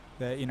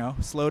 that, you know,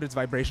 slowed its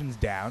vibrations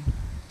down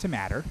to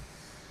matter.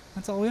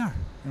 That's all we are.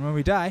 And when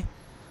we die,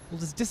 we'll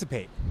just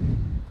dissipate,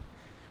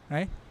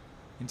 right,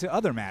 into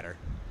other matter.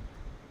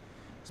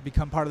 Just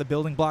become part of the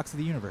building blocks of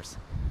the universe,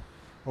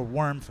 or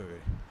worm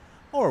food,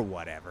 or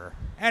whatever.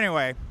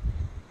 Anyway,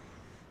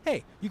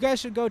 hey, you guys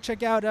should go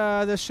check out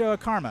the show at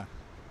Karma.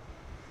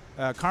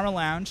 Karma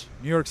Lounge,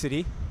 New York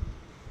City,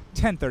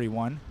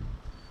 10:31,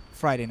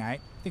 Friday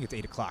night. I think it's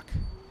 8 o'clock.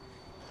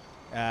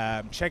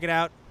 Check it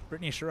out.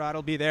 Brittany Sherrod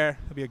will be there.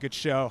 It'll be a good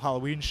show,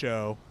 Halloween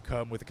show.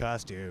 Come with a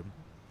costume.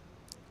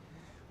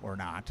 Or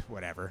not,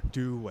 whatever.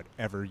 Do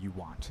whatever you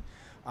want.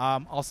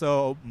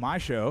 Also, my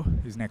show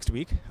is next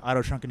week,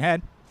 Auto Shrunken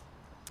Head,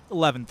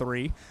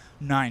 11/3,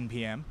 9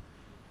 p.m.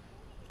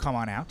 Come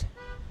on out.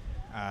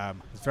 I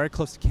was very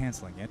close to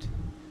canceling it,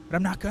 but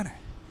I'm not gonna.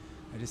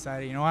 I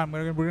decided, you know what,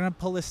 we're gonna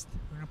pull this.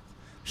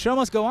 Show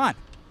must go on.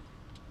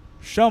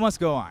 Show must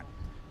go on,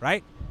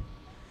 right?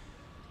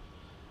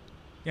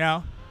 You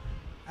know,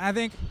 I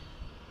think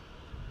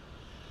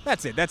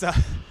that's it. That's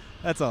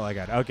all I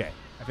got. Okay,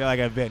 I feel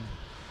like I've been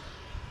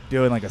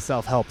doing like a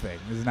self-help thing.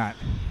 This is not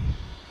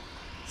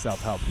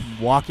self-help.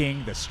 I'm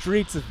walking the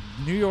streets of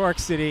New York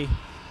City,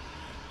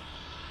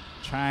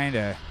 trying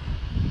to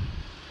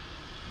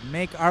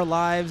make our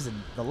lives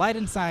and the light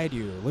inside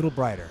you a little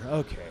brighter.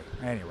 Okay,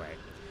 anyway.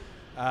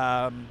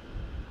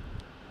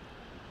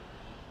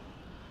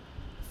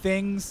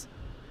 Things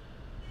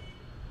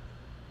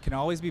can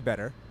always be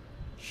better,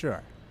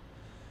 sure.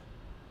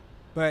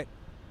 But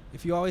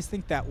if you always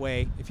think that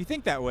way,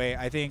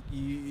 I think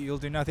you'll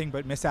do nothing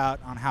but miss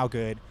out on how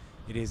good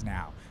it is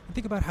now. And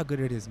think about how good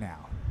it is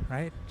now,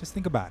 right? Just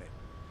think about it.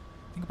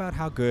 Think about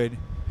how good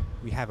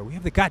we have it. We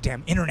have the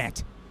goddamn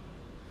internet.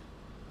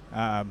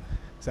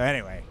 So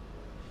anyway,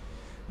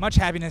 much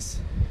happiness,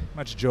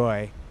 much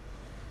joy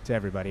to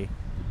everybody.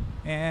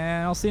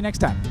 And I'll see you next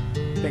time.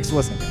 Thanks for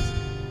listening, guys.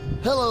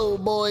 Hello,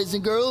 boys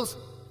and girls.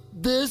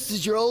 This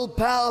is your old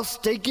pal,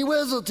 Stinky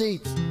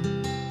Whizzleteeth.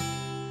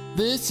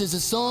 This is a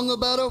song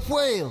about a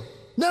whale.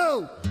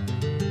 No!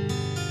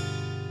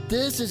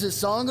 This is a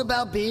song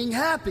about being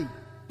happy.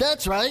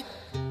 That's right.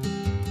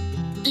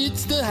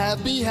 It's the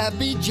Happy,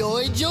 Happy,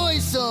 Joy, Joy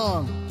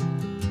song.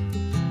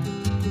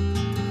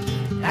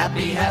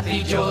 Happy,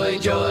 happy, joy,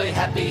 joy,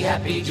 happy,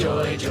 happy,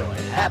 joy, joy,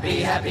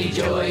 happy, happy,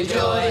 joy,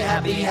 joy,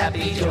 happy,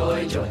 happy,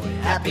 joy, joy,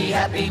 happy,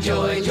 happy,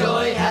 joy,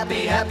 joy, happy,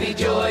 happy,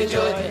 joy,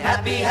 joy,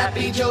 happy,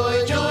 happy,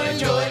 joy, joy,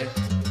 joy.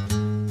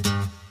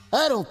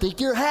 I don't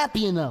think you're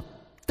happy enough.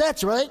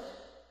 That's right.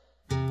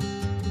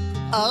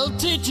 I'll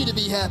teach you to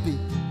be happy.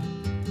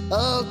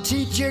 I'll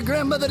teach your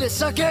grandmother to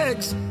suck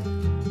eggs.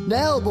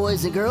 Now,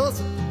 boys and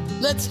girls,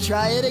 let's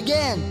try it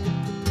again.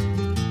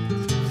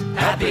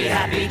 Happy,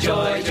 happy,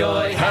 joy,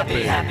 joy,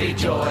 happy, happy,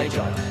 joy,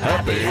 joy,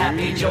 happy,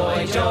 happy,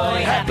 joy,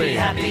 joy, happy,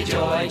 happy,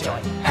 joy, joy,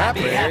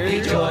 happy,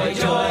 happy, joy,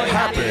 joy,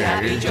 happy,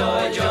 happy,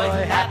 joy,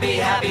 joy, happy,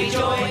 happy,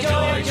 joy,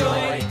 joy,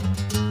 joy.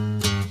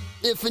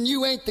 If and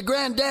you ain't the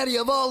granddaddy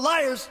of all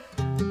liars,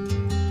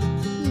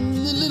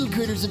 the little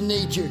critters of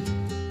nature,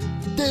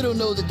 they don't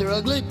know that they're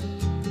ugly.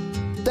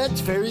 That's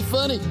very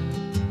funny.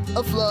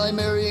 A fly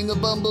marrying a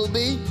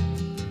bumblebee.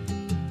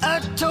 I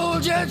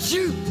told you I'd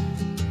shoot,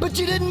 but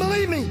you didn't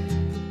believe me.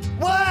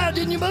 Why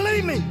didn't you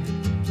believe me?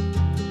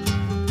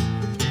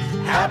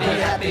 Happy,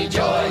 happy,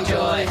 joy,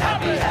 joy,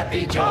 happy,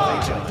 happy, joy,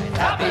 joy,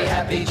 happy,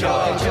 happy,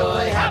 joy,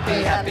 joy,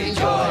 happy, happy, joy,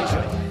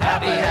 joy,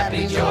 happy,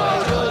 happy,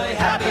 joy, joy,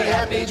 happy,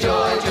 happy,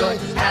 joy, joy,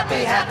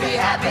 happy, happy,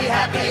 happy,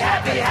 happy,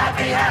 happy,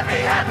 happy, happy,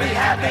 happy,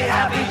 happy,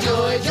 happy,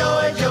 joy,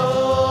 joy,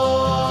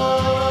 joy.